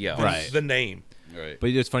everybody else. Right, the name. Right, but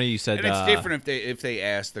it's funny you said. And it's different if they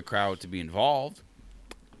ask the crowd to be involved.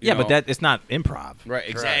 Yeah, but it's not improv. Right,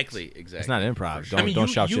 exactly. It's not improv. Sure. Don't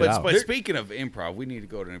shout shit out. But speaking of improv, we need to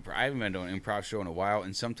go to improv. I haven't been to an improv show in a while,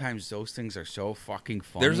 and sometimes those things are so fucking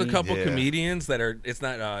funny. There's a couple comedians that are. It's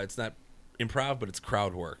not improv, but it's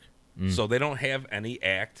crowd work. So they don't have any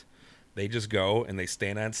act. They just go and they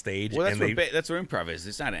stand on stage. Well, that's what improv is.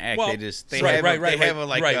 It's not an act. Well, they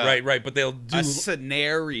have But they'll do a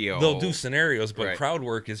scenario. They'll do scenarios, but crowd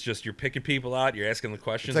work is just you're picking people out, you're asking the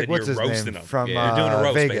questions, like, and you're roasting them. From you're doing a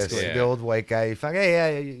roast, Vegas, basically. The old white guy. Fucking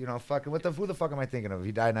who the fuck am I thinking of?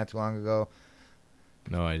 He died not too long ago.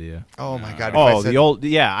 No idea. Oh my god!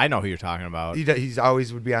 I know who you're talking about. He's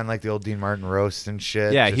always would be on like the old Dean Martin roast and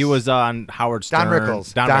shit. Yeah, he was on Howard Stern.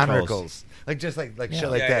 Don Rickles. Like just like shit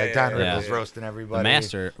like that. Don Rickles roasting everybody. The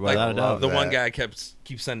master, without a doubt. The one guy I keeps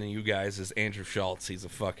sending you guys is Andrew Schultz. He's a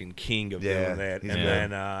fucking king of doing that. And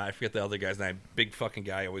then I forget the other guy's name. Big fucking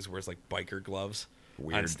guy always wears like biker gloves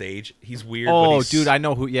on stage. He's weird. Oh, but dude, I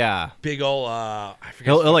know who. Yeah, big ol' I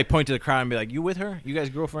forget. He'll like point to the crowd and be like, "You with her? You guys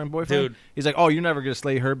girlfriend, boyfriend?" Dude, he's like, "Oh, you're never gonna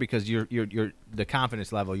slay her because you're the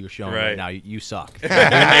confidence level you're showing right now. You suck. you're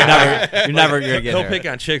never gonna get her." He'll pick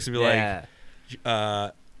on chicks and be like,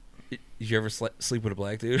 did you ever sleep with a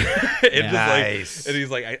black dude? Nice. And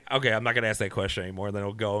he's like, okay, I'm not gonna ask that question anymore. And then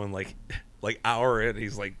he'll go and like hour in,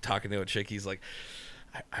 he's like talking to a chick. He's like,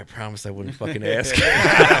 I promised I wouldn't fucking ask.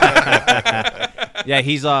 Yeah,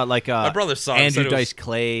 he's like my brother saw Andrew Dice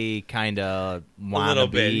Clay kind of a little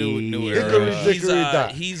bit.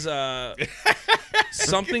 He's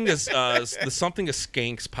something is the Something is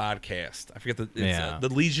Skanks podcast. I forget the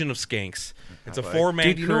Legion of Skanks. It's a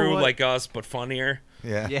 4-man crew like us, but funnier.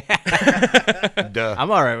 Yeah. Duh. I'm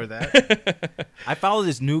all right with that. I follow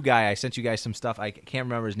this new guy. I sent you guys some stuff. I can't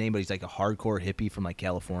remember his name, but he's like a hardcore hippie from like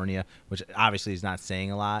California, which obviously is not saying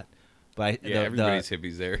a lot. But everybody's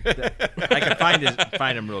hippies there. I can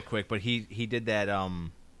find him real quick. But he did that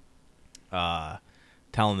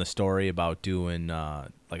telling the story about doing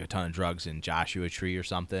like a ton of drugs in Joshua Tree or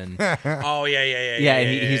something. Oh yeah.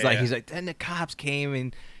 And he's like then the cops came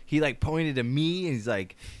and he like pointed to me and he's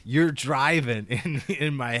like, "You're driving."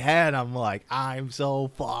 In my head, I'm like, "I'm so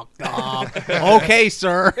fucked up." Okay,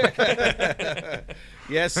 sir.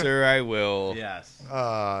 Yes, sir, I will. Yes.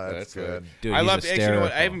 Oh, that's good. Dude, I love. Actually, you know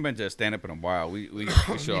what? I haven't been to stand up in a while. We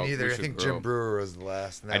should. Me neither. I think Jim Brewer was the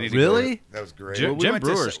last. That was really? That was great. Jim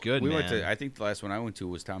Brewer's good. We went to. I think the last one I went to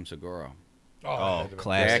was Tom Segura. Oh,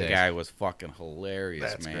 classic. That guy was fucking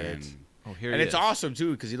hilarious, That's man. great. Oh, here and he it's is. awesome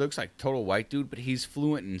too because he looks like total white dude, but he's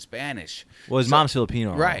fluent in Spanish. Well, his mom's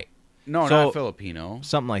Filipino, right? No, not Filipino.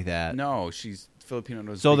 Something like that. No, she's Filipino.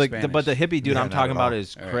 Knows so Spanish. but the hippie dude I'm talking about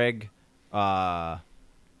is right.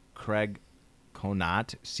 Craig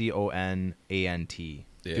Conant, Conant.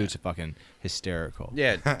 Yeah. Dude's fucking hysterical.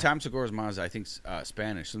 Yeah, Tom Segura's mom is, I think,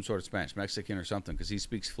 Spanish, some sort of Spanish, Mexican or something, because he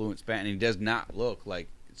speaks fluent Spanish. And he does not look like.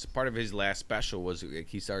 It's part of his last special was like,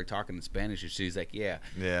 he started talking in Spanish, and she's like, "Yeah,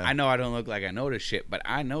 I know I don't look like I know this shit, but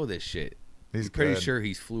I know this shit." He's pretty sure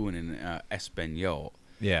he's fluent in Espanol.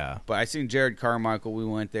 Yeah, but I seen Jared Carmichael. We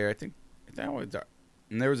went there. I think that was,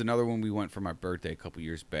 and there was another one we went for my birthday a couple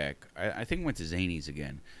years back. I think we went to Zanies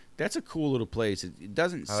again. That's a cool little place. It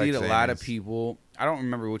doesn't seat a lot of people. I don't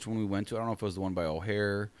remember which one we went to. I don't know if it was the one by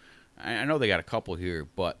O'Hare. I know they got a couple here,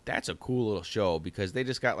 but that's a cool little show because they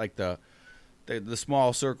just got like the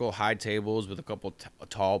small circle high tables with a couple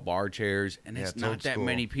tall bar chairs, and it's not that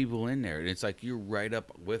many people in there. And it's like you're right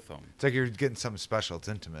up with them. It's like you're getting something special. It's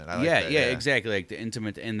intimate. I like yeah, that, exactly. Like the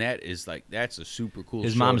intimate, and that is like that's a super cool.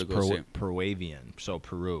 His show mom's to go Peruvian, so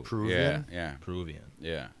Peru. Peruvian? Yeah, Peruvian.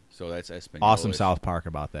 Yeah. So that's Espanol. Awesome South Park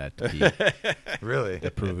about that. Really?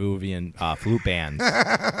 The Peruvian flute bands.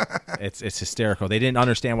 It's hysterical. They didn't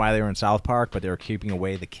understand why they were in South Park, but they were keeping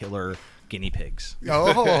away the killer guinea pigs.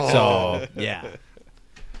 Oh. So yeah.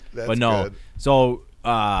 That's but no. good. So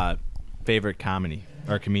favorite comedy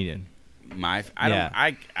or comedian?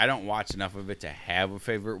 I don't watch enough of it to have a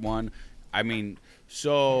favorite one. I mean,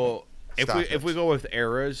 so if we go with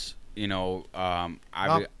eras, you know,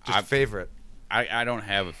 favorite. I don't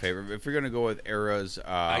have a favorite. If you're gonna go with eras,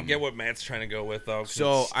 I get what Matt's trying to go with though.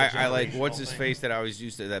 So I like what's his face that I always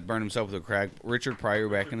used to that burned himself with a crack. Richard Pryor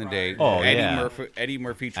back in the day. Oh, Eddie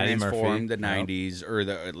Murphy transformed the '90s or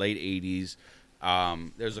the late '80s.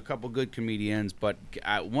 There's a couple good comedians, but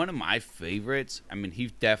one of my favorites. I mean, he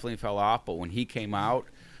definitely fell off, but when he came out,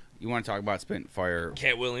 you want to talk about spitting fire?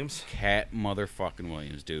 Cat Williams. Cat motherfucking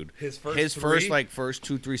Williams, dude. His first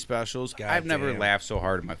 2-3 specials. God I've never damn. laughed so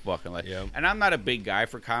hard in my fucking life. Yep. And I'm not a big guy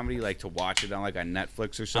for comedy, like to watch it on like on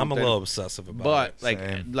Netflix or something. I'm a little obsessive about but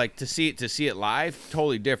it. like to see it live,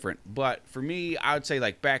 totally different. But for me, I would say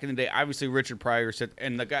like back in the day, obviously Richard Pryor said,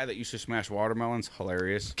 and the guy that used to smash watermelons,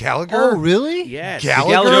 hilarious. Gallagher. Oh, really? Yes.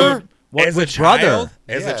 Gallagher. As a child,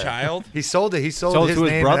 he sold it. He sold Sold his to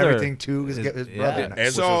his name brother. and everything to his brother.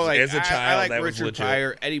 As a I child, like that was Richard legit.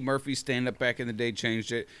 Pryor. Eddie Murphy's stand up back in the day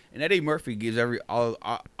changed it, and Eddie Murphy gives all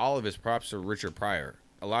of his props to Richard Pryor.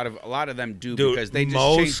 A lot of them do Dude, because they just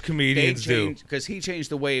most changed, comedians do because he changed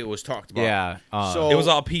the way it was talked about. Yeah. So It was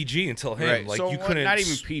all PG until him. right. Like so you couldn't. not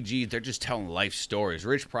even PG. They're just telling life stories.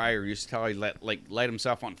 Rich Pryor used to tell he light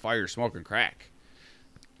himself on fire smoking crack.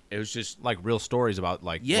 It was just like real stories about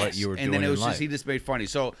like what you were doing and then it in was life. just he just made funny.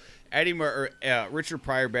 So Richard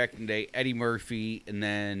Pryor back in the day, Eddie Murphy, and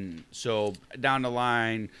then so down the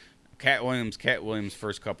line, Cat Williams'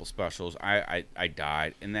 first couple specials, I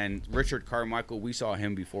died, and then Richard Carmichael, we saw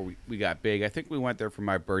him before we got big. I think we went there for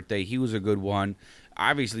my birthday. He was a good one.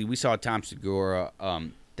 Obviously, we saw Tom Segura.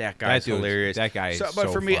 That guy's hilarious. That guy is but so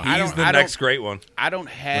for me, funny. He's the next great one. I don't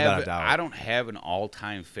Without have a doubt. I don't have an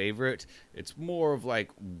all-time favorite. It's more of like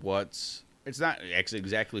it's not actually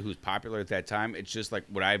exactly who's popular at that time. It's just like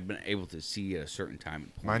what I've been able to see at a certain time.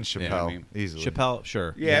 and point. Mine's You Chappelle, know what I mean? easily. Chappelle,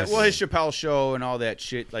 sure. Yeah, Yes. well, his Chappelle show and all that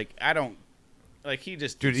shit. Like he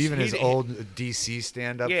just Dude, even he his did- old DC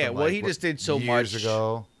stand-up. Yeah, from, well, like, he just did so years much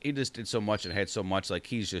ago. He just did so much and had so much. Like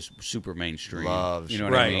he's just super mainstream. Loves you know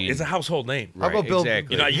what Right. I mean? It's a household name. How about Bill?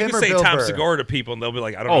 exactly. You know, you Him can or say Bill Tom Burr? Segura to people, and they'll be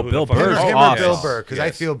like, I don't Oh, know who Bill the fuck Burr. is Him that. or awesome. Bill Burr? Because I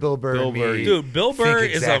Yes. feel Bill Burr. Bill and Burr. me Dude, Bill think Burr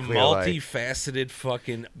exactly is a alike. multifaceted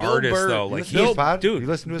fucking Bill artist, Burr- though. You Like listen to his pod? dude, You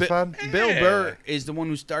listen to his pod? Bill Yeah. Burr is the one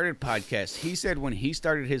who started podcasts. He said when he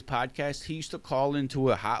started his podcast, he used to call into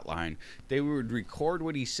a hotline. They would record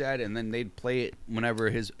what he said, and then they'd play it whenever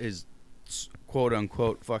his quote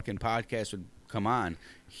unquote fucking podcast would come on.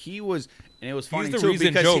 He was, and it was funny He's the too reason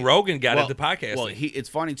because Joe Rogan got into podcasting. Well, it's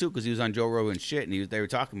funny too because he was on Joe Rogan's shit, and they were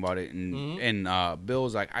talking about it, and Bill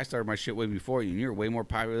was like, "I started my shit way before you, and you're way more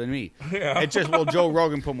popular than me." Yeah. It's just Joe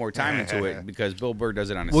Rogan put more time into it because Bill Burr does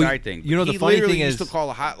it on a Well, side thing. you know, the He funny literally thing used is- to call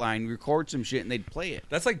a hotline, record some shit, and they'd play it.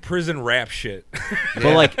 That's like prison rap shit.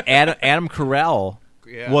 But like Adam Carell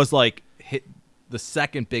Yeah. was like the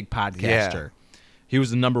second big podcaster. He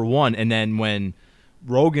was the number one, and then when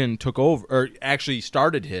Rogan took over, or actually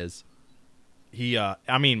started his,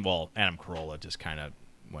 Adam Carolla just kind of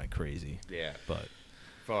went crazy. Yeah, But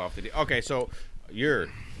fell off the. Okay, so you're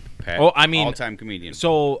Pat, Oh, I mean, all-time comedian.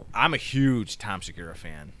 so I'm a huge Tom Segura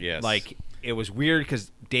fan. Yes. Like it was weird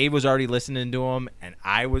because Dave was already listening to him, and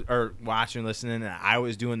I was watching, and listening, and I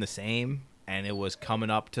was doing the same. And it was coming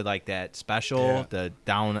up to like that special, Yeah. the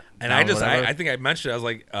down. And down I think I mentioned, I was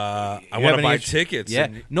like, I You want have to any buy interest- tickets. Yeah.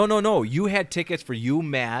 And, No. You had tickets for you,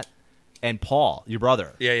 Matt, and Paul, your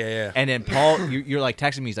brother. yeah. And then Paul, you're like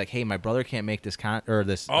texting me. He's like, "Hey, my brother can't make this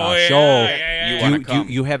this Oh, yeah, show. yeah. You wanna come?"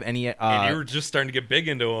 You have any? And you were just starting to get big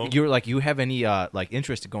into them. you were like, you have any like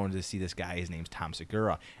interest in going to see this guy? His name's Tom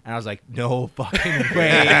Segura. And I was like, no fucking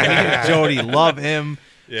way. Me and Jody love him.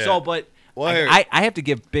 Yeah. So, but Well, I have to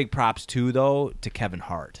give big props too, though, to Kevin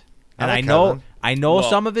Hart. And I like Kevin. I know Well,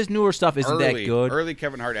 some of his newer stuff isn't that good. Early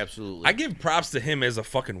Kevin Hart, absolutely. I give props to him as a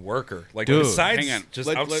fucking worker. Like, Dude. besides Hang on, just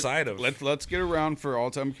Let- outside of. Let's get around for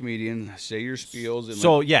all-time comedian. Say your spiels. And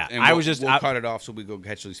So, yeah, and I we'll- was just- we'll I- cut it off so we go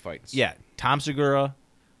catch these fights. Yeah, Tom Segura,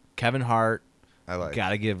 Kevin Hart. I like.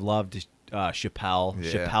 Gotta give love to Chappelle.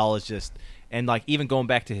 Yeah. Chappelle is just, and like even going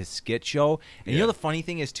back to his skit show. And you know the funny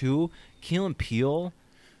thing is too, Keel and Peele.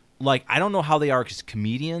 Like I don't know how they are as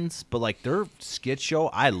comedians, but like their skit show,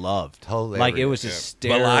 I loved. Hilarious. Like it was Yeah.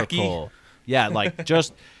 hysterical. Balaki? Yeah, like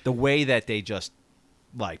just the way that they just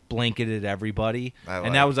like blanketed everybody, I like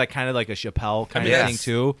and that was like kind of like a Chappelle kind of Yes. thing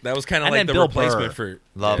too. That was kind of And like then the Bill replacement Burr. for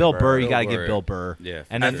Love Bill Burr. Burr, you Bill gotta Burr. give Bill Burr. Yeah.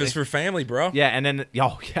 and then F is for Family, bro. yeah, and then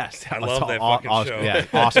yes, I that's love that aw- fucking awesome, show. Yeah,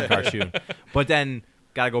 awesome cartoon. But then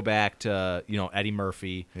gotta go back to Eddie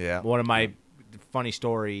Murphy. Yeah. One of my funny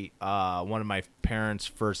story. One of my parents'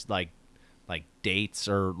 first like like dates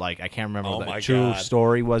or like I can't remember Oh what my the true God.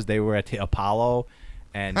 story was. They were at the Apollo,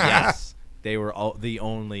 and yes, they were the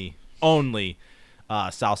only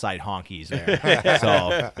Southside honkies there.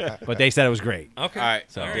 So, but they said it was great. Okay. All right,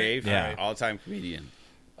 So, Dave, yeah. all-time comedian.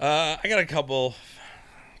 I got a couple,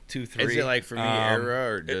 2, 3. Is it like for me era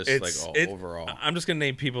or just it's overall? I'm just gonna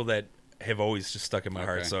name people that have always just stuck in my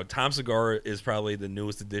heart. Okay. So Tom Segura is probably the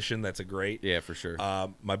newest addition. That's a great. Yeah, for sure.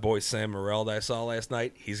 My boy Sam Morrell that I saw last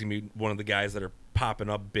night. He's gonna be one of the guys that are popping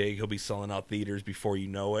up big. He'll be selling out theaters before you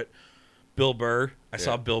know it. Bill Burr. I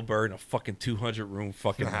saw Bill Burr in a fucking 200 room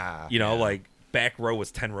fucking. Like back row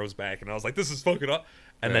was 10 rows back, and I was like, this is fucking up.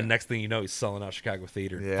 And then next thing you know, he's selling out Chicago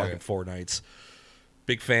theater. Yeah. Fucking 4 nights.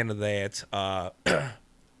 Big fan of that.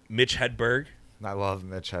 Mitch Hedberg. I love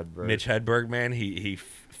Mitch Hedberg. Mitch Hedberg, man, he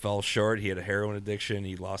fell short. He had a heroin addiction.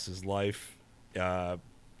 He lost his life.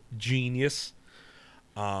 Genius.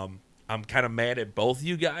 I'm kind of mad at both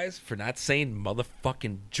you guys for not saying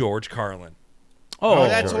motherfucking George Carlin. Oh,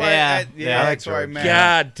 that's why. yeah, That's why I George. meant.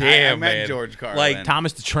 God damn, I meant man. George Carlin. Like,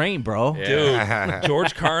 Thomas the Train, bro. Yeah. Dude,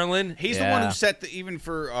 George Carlin. He's the one Yeah. who set the even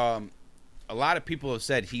for. A lot of people have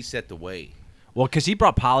said he set the way. Well, because he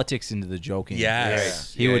brought politics into the joking.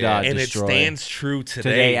 Yes. He would And destroy. it stands true today.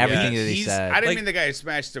 Today, everything yes. that he said. I didn't Like- mean the guy who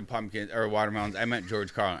smashed some pumpkins or watermelons. I meant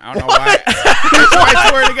George Carlin. I don't know why. I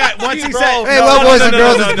swear to God, once he said, Hey, Love Boys and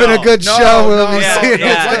Girls, it's been a good No, show. We'll no, be yeah, seeing yeah,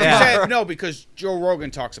 you once he yeah. said no, because Joe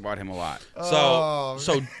Rogan talks about him a lot. Oh,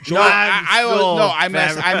 So George. No, I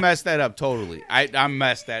messed that up totally. I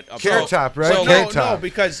messed that up. Carrot Top, right? So, Carrot no, Top.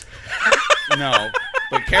 because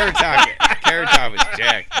but Carrot Top is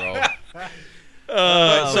jacked, bro.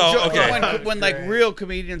 When like real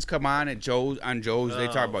comedians come on at Joe's, they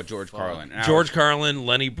talk about George Carlin. And I George Carlin,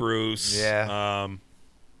 Lenny Bruce. Yeah.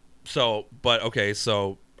 So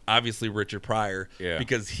obviously Richard Pryor. Yeah.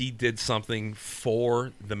 Because he did something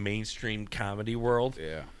for the mainstream comedy world.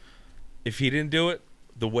 yeah. If he didn't do it,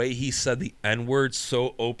 the way he said the N-word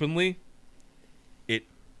so openly, it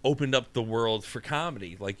opened up the world for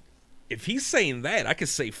comedy. Like, if he's saying that, I could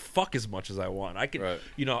say fuck as much as I want. I could, Right.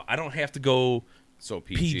 I don't have to go So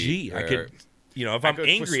PG. I or- could, if I I'm could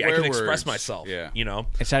angry, I swear can express words. myself. Yeah.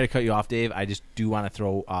 Sorry to cut you off, Dave. I just do want to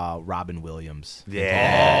throw Robin Williams.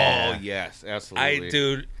 Yeah. Oh yes, absolutely.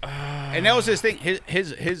 And that was his thing.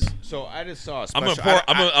 His. So I just saw a I'm special.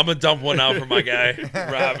 gonna dump one out for my guy,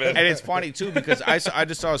 Robin. And it's funny too because I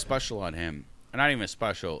just saw a special on him, not even a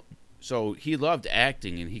special. So he loved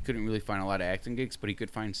acting, and he couldn't really find a lot of acting gigs, but he could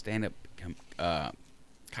find stand-up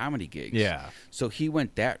comedy gigs. Yeah. So he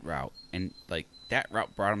went that route, and like that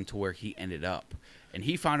route brought him to where he ended up, and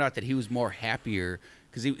he found out that he was more happier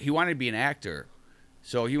because he wanted to be an actor.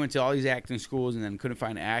 So he went to all these acting schools and then couldn't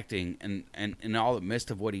find acting, and in all the midst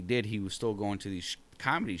of what he did, he was still going to these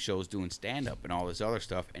comedy shows doing stand-up and all this other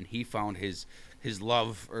stuff, and he found his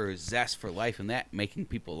love or his zest for life and that making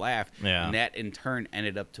people laugh. Yeah. And that in turn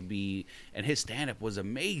ended up to be, and his stand-up was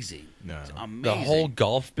amazing. Yeah. It's amazing. The whole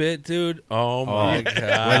golf bit, dude. Oh my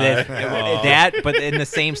god. But in the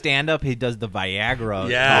same stand-up, he does the Viagra.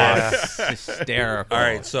 Yes. talk. Hysterical. All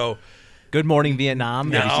right, so Good Morning Vietnam.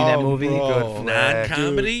 Have you seen that movie? bro.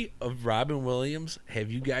 non-comedy of Robin Williams. Have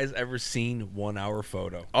you guys ever seen 1 Hour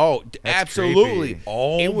Photo? Oh, That's absolutely. creepy.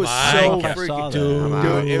 Oh It was my so God. freaking Saw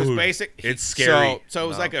that. dude. It was basic. It's scary. So it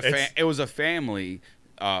was like It's- it was a family.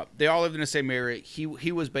 They all lived in the same area.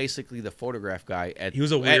 He was basically the photograph guy at He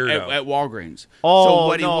was a weirdo. at Walgreens. Oh, so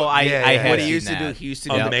what no, I had what he seen used to do, that. he used to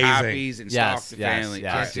do the Amazing. copies and Yes, stalk the yes, family.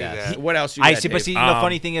 yes, Can't do yes. that. What else? You I got, see, but Dave? see, the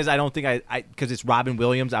funny thing is, I don't think I because it's Robin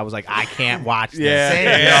Williams. I was like, I can't watch this. Yeah. Same.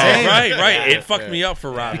 Yeah, Same. right. It fucked me up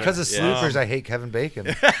for Robin. Because of Sleepers, I hate Kevin Bacon.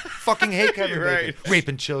 Fucking hate Kevin Right. Bacon.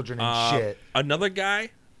 Raping children and shit. Another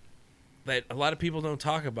guy that a lot of people don't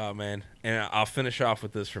talk about, man, and I'll finish off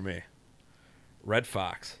with this for me. Red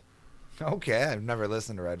Fox. Okay, I've never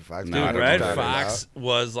listened to Red Fox. No, Dude, I don't Red know what that Fox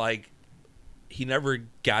was like, he never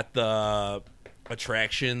got the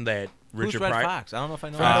attraction that Who's Richard Red Pryor. Fox? I don't know if I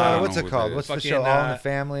know. I don't that. What's know it what called? that What's the is. show? Fucking, All in the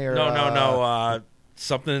Family? Or No.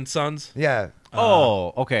 Something and Sons. Yeah.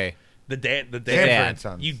 Oh, okay. The dad. Sanford and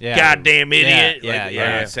Sons. You Yeah. goddamn idiot. Yeah, Like,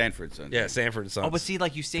 yeah. Sanford son. Yeah, Sanford and Sons. Oh, but see,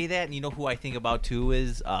 like you say that, and you know who I think about too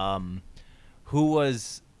is who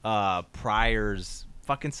was Pryor's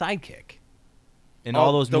fucking sidekick in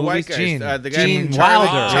all those the movies? white guy, Gene. the guy Gene from Charlie,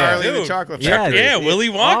 Wilder. Charlie Yeah. the Dude. Chocolate Yeah, Factory. yeah, Willy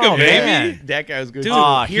Wonka, Oh, baby. man. That guy was good. Dude,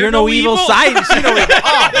 too. Hear no evil sight. See no evil.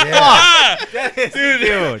 Oh, Yeah.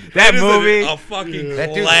 Dude, that is movie. a fucking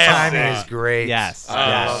That dude's classic. timing is great. Yes. I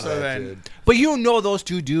yes. love So that then- dude. But you know, those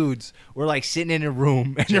two dudes were like sitting in a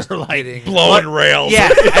room and they're like getting- Blowing rails. yeah,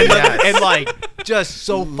 Yes. and like just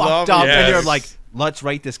so Love fucked up, it. and they're Yes. like let's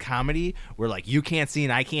write this comedy where like you can't see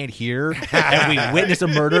and I can't hear, and we witness a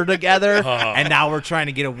murder together, and now we're trying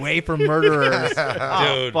to get away from murderers.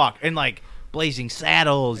 Dude. Fuck, and like Blazing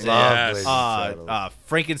Saddles, Love Yes. Blazing Saddles.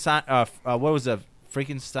 Frankenstein. What was it?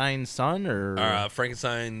 Frankenstein's son or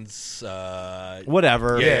Frankenstein's.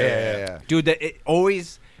 whatever. Yeah. Dude, that it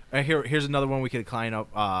always. Here's another one we could climb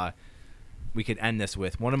up. We could end this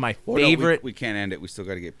with one of my Well, no, favorite. we can't end it. We still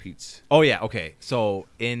got to get Pete's. Oh yeah, okay. So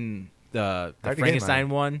in the already gave Frankenstein mine.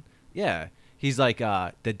 one, yeah, he's like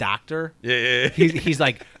the doctor. Yeah. He's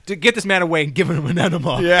like, get this man away and give him an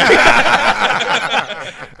enema.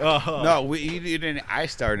 No, you didn't. I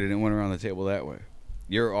started and went around the table that way.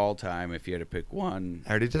 Your all time, if you had to pick one. I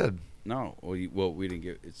already did. No, well, we didn't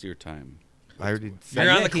get. It's your time. I already. You're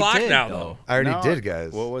Yeah, on the he clock did, now, though. though. I already No, did,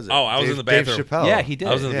 guys. What was it? Oh, I was in the bathroom. Dave Chappelle. Yeah, he did.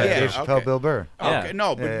 I was in the Yeah, bathroom. Dave Chappelle, Okay. Bill Burr. Okay, Yeah.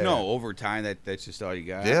 no, but Yeah. no, over time that's just all you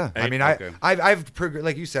got. Yeah, I Hey, mean, okay.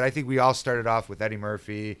 like you said, I think we all started off with Eddie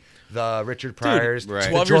Murphy, the Richard Pryors, right. the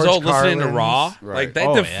 12 years George old listening to Carlins. Raw. Right. Like, that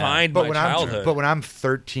Oh, yeah. defined But my when childhood. I'm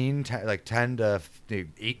 13, 10 to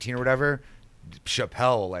 18 or whatever,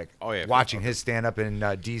 Chappelle, like Oh, yeah, watching his stand up in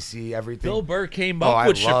DC, everything. Bill Burr came Oh, up I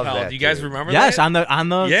with love Chappelle. that, Do you guys dude. remember Yes, that? on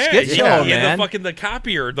the yeah, skit yeah, show, he had man. the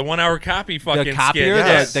copier, the 1 hour copy fucking The copier, skit.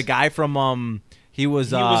 Yes. the guy from he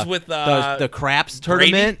was with, the craps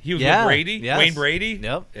Brady? tournament. He was Yeah, with Brady, yes. Wayne Brady.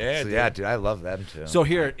 Yep. Yeah, So, yeah, dude, I love them too. So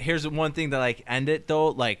here's one thing that like end it though,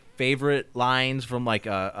 like favorite lines from like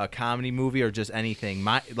a comedy movie or just anything.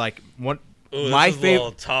 My like one Ooh, my this is a little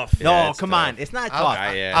favorite. tough. No, Yeah, it's come tough. on, it's not I'll-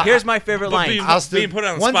 tough. yeah. Here's my favorite But line. being, I'll still- being put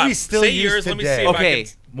on the ones spot. we still Say use yours. Let me see today. if Okay, I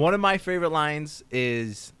can. one of my favorite lines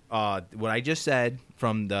is what I just said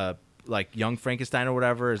from the like Young Frankenstein or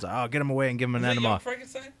whatever is oh get him away and give him an Is it Young enema.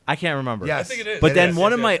 Frankenstein? I can't remember. Yes. I think it is. But It then is.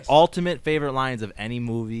 one of my Yes. ultimate favorite lines of any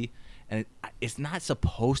movie, and it's not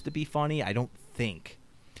supposed to be funny, I don't think.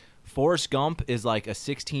 Forrest Gump is like a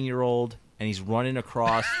 16-year-old, and he's running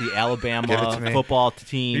across the Give it Alabama to me. football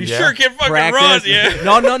team. You Yeah. sure can fucking practice. run,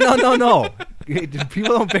 yeah. No.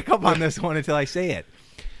 People don't pick up on this one until I say it.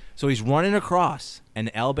 So he's running across, and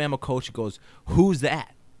the Alabama coach goes, "Who's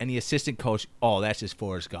that?" And the assistant coach, "Oh, that's just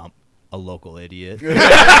Forrest Gump, a local idiot."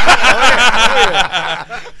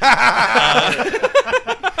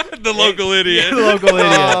 The local idiot. The local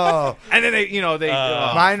idiot. Oh, And then they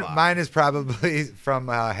oh, mine, fuck. mine is probably from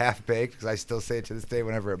Half Baked because I still say it to this day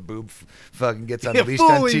whenever a boob fucking gets unleashed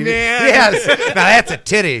on Fully, TV. man. Yes, now that's a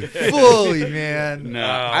titty, fully, man. No,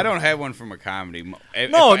 I don't have one from a comedy.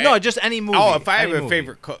 If No, I- no, just any movie. Oh, if I have Any a movie.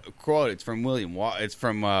 favorite quote, it's from William It's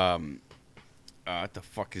from what the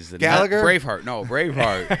fuck is the Gallagher? Braveheart. No,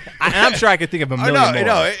 Braveheart. I'm sure I could think of a Oh, million no, more.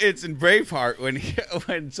 no, it's in Braveheart when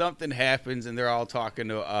when something happens and they're all talking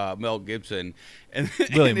to Mel Gibson and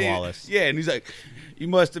William and Wallace. Yeah, and he's like, "You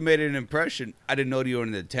must have made an impression. I didn't know you were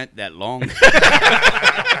in the tent that long."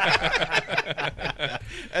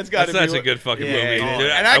 That's got to That's be such a good fucking yeah, movie, yeah.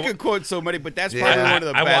 dude. And I could quote so many, but that's probably Yeah. one of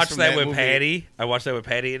the I best. watched from that with movie. Patty. I watched that with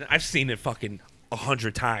Patty, and I've seen it fucking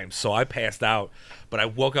 100 times. So I passed out, but I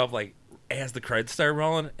woke up like as the credits started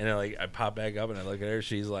rolling, and I pop back up and I look at her.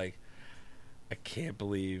 She's like, "I can't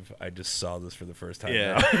believe I just saw this for the first time."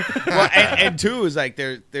 Yeah. now." Well, and two is like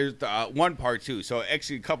there's one part too. So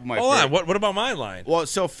actually, a couple of my Hold on. favorite- What about my line? Well,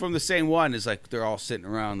 so from the same one is like they're all sitting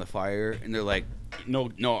around the fire and they're like, no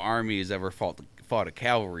army has ever fought a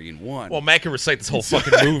cavalry and won. Well, Matt can recite this whole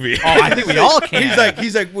fucking movie. Oh, I think we all can.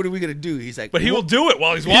 he's like, what are we gonna do? He's like, But he will do it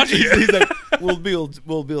while he's watching it. He's like, we'll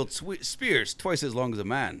build spears twice as long as a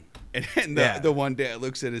man. And the one dad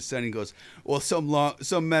looks at his son and goes, well,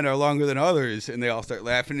 some men are longer than others. And they all start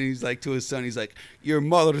laughing. And he's like to his son, he's like, your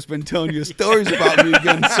mother's been telling you stories about me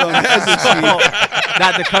again, son, hasn't she?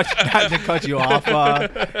 not to cut you off,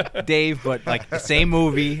 Dave, but like the same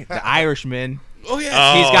movie, The Irishman. Oh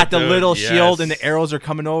yeah. He's got the dude, little yes. shield and the arrows are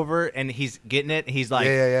coming over and he's getting it. He's like,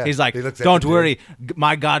 Yeah. he's like, He looks at don't the dude. worry,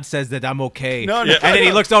 my God says that I'm okay. No, and then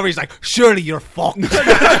he looks over, he's like, surely you're fucked.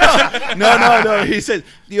 No. He says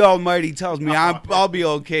the Almighty tells me I'll be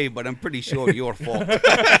okay, but I'm pretty sure you're fault.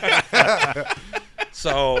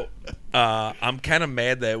 So I'm kind of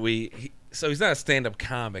mad that so he's not a stand-up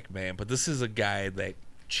comic, man, but this is a guy that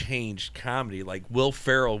changed comedy. Like Will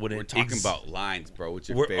Ferrell wouldn't. We're talking about lines, bro. What's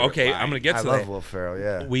your We're- favorite okay, line? I'm gonna get I to love that. Will Ferrell.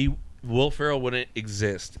 Yeah. Will Ferrell wouldn't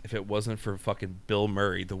exist if it wasn't for fucking Bill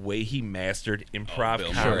Murray. The way he mastered improv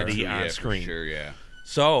Bill comedy Murray, on yeah, for screen. Sure, yeah.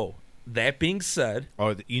 So that being said,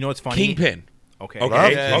 Oh, you know what's funny? Kingpin. Okay. Love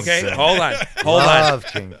Okay, Kingpin. hold on. Love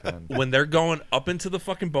Kingpin. When they're going up into the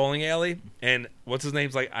fucking bowling alley, and what's his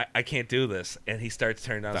name's like, I can't do this, and he starts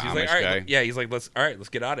turning down. The So he's like, Amish all right, guy? yeah, he's like, let's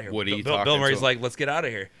get out of here. Woody Bill talking Murray's to him. like, let's get out of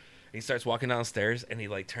here. And he starts walking downstairs, and he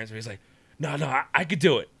like turns to me, he's like, no, I could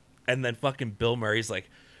do it. and then fucking Bill Murray's like,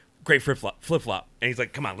 great flip flop, and he's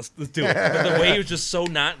like, come on, let's do it. But the way he was just so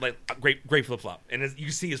not like great flip flop, and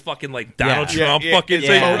you see his fucking like Donald Trump fucking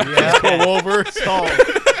go over. So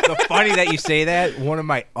the funny that you say that. One of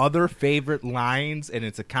my other favorite lines, and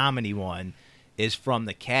it's a comedy one, is from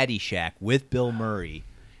the Caddyshack with Bill Murray,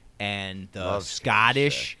 and the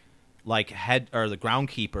Scottish like head or the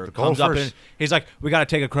groundkeeper comes up and he's like, we got to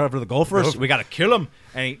take a credit for the golfers. We got to kill him.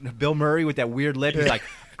 And Bill Murray with that weird lip, he's like,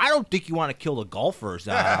 I don't think you want to kill the golfers.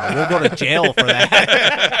 We'll go to jail for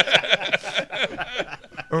that.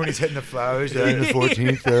 Or when he's hitting the flowers in the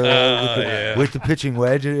 14th with the pitching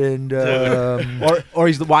wedge, and or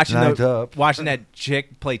he's watching watching that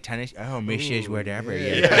chick play tennis. Oh, Mrs. Whatever,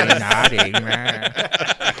 you're naughty.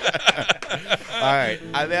 All right.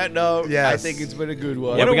 On that note, I think it's been a good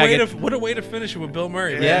one. What a way to finish it with Bill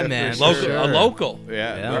Murray. Yeah, man. A local.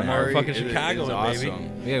 Yeah. Bill Murray, fucking Chicago, baby.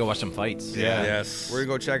 We gotta go watch some fights. Yeah. Yes. We're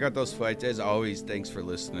gonna go check out those fights. As always, thanks for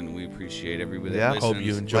listening. We appreciate everybody that listens. Hope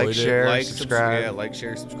you enjoyed like, it. Share, subscribe. Like,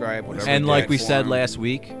 share, subscribe. Whatever. And like we said last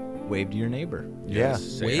week, wave to your neighbor.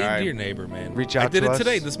 Yes. Wave to your neighbor, man. Reach out I did to it us.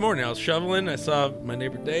 today, this morning. I was shoveling. I saw my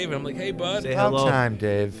neighbor Dave, and I'm like, hey, bud. Say About hello. time,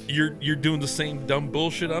 Dave. You're doing the same dumb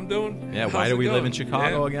bullshit I'm doing? Yeah, How's why it do we live going? in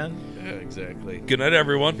Chicago Yeah. again? Yeah, exactly. Good night,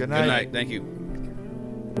 everyone. Good night. Good night. Thank you.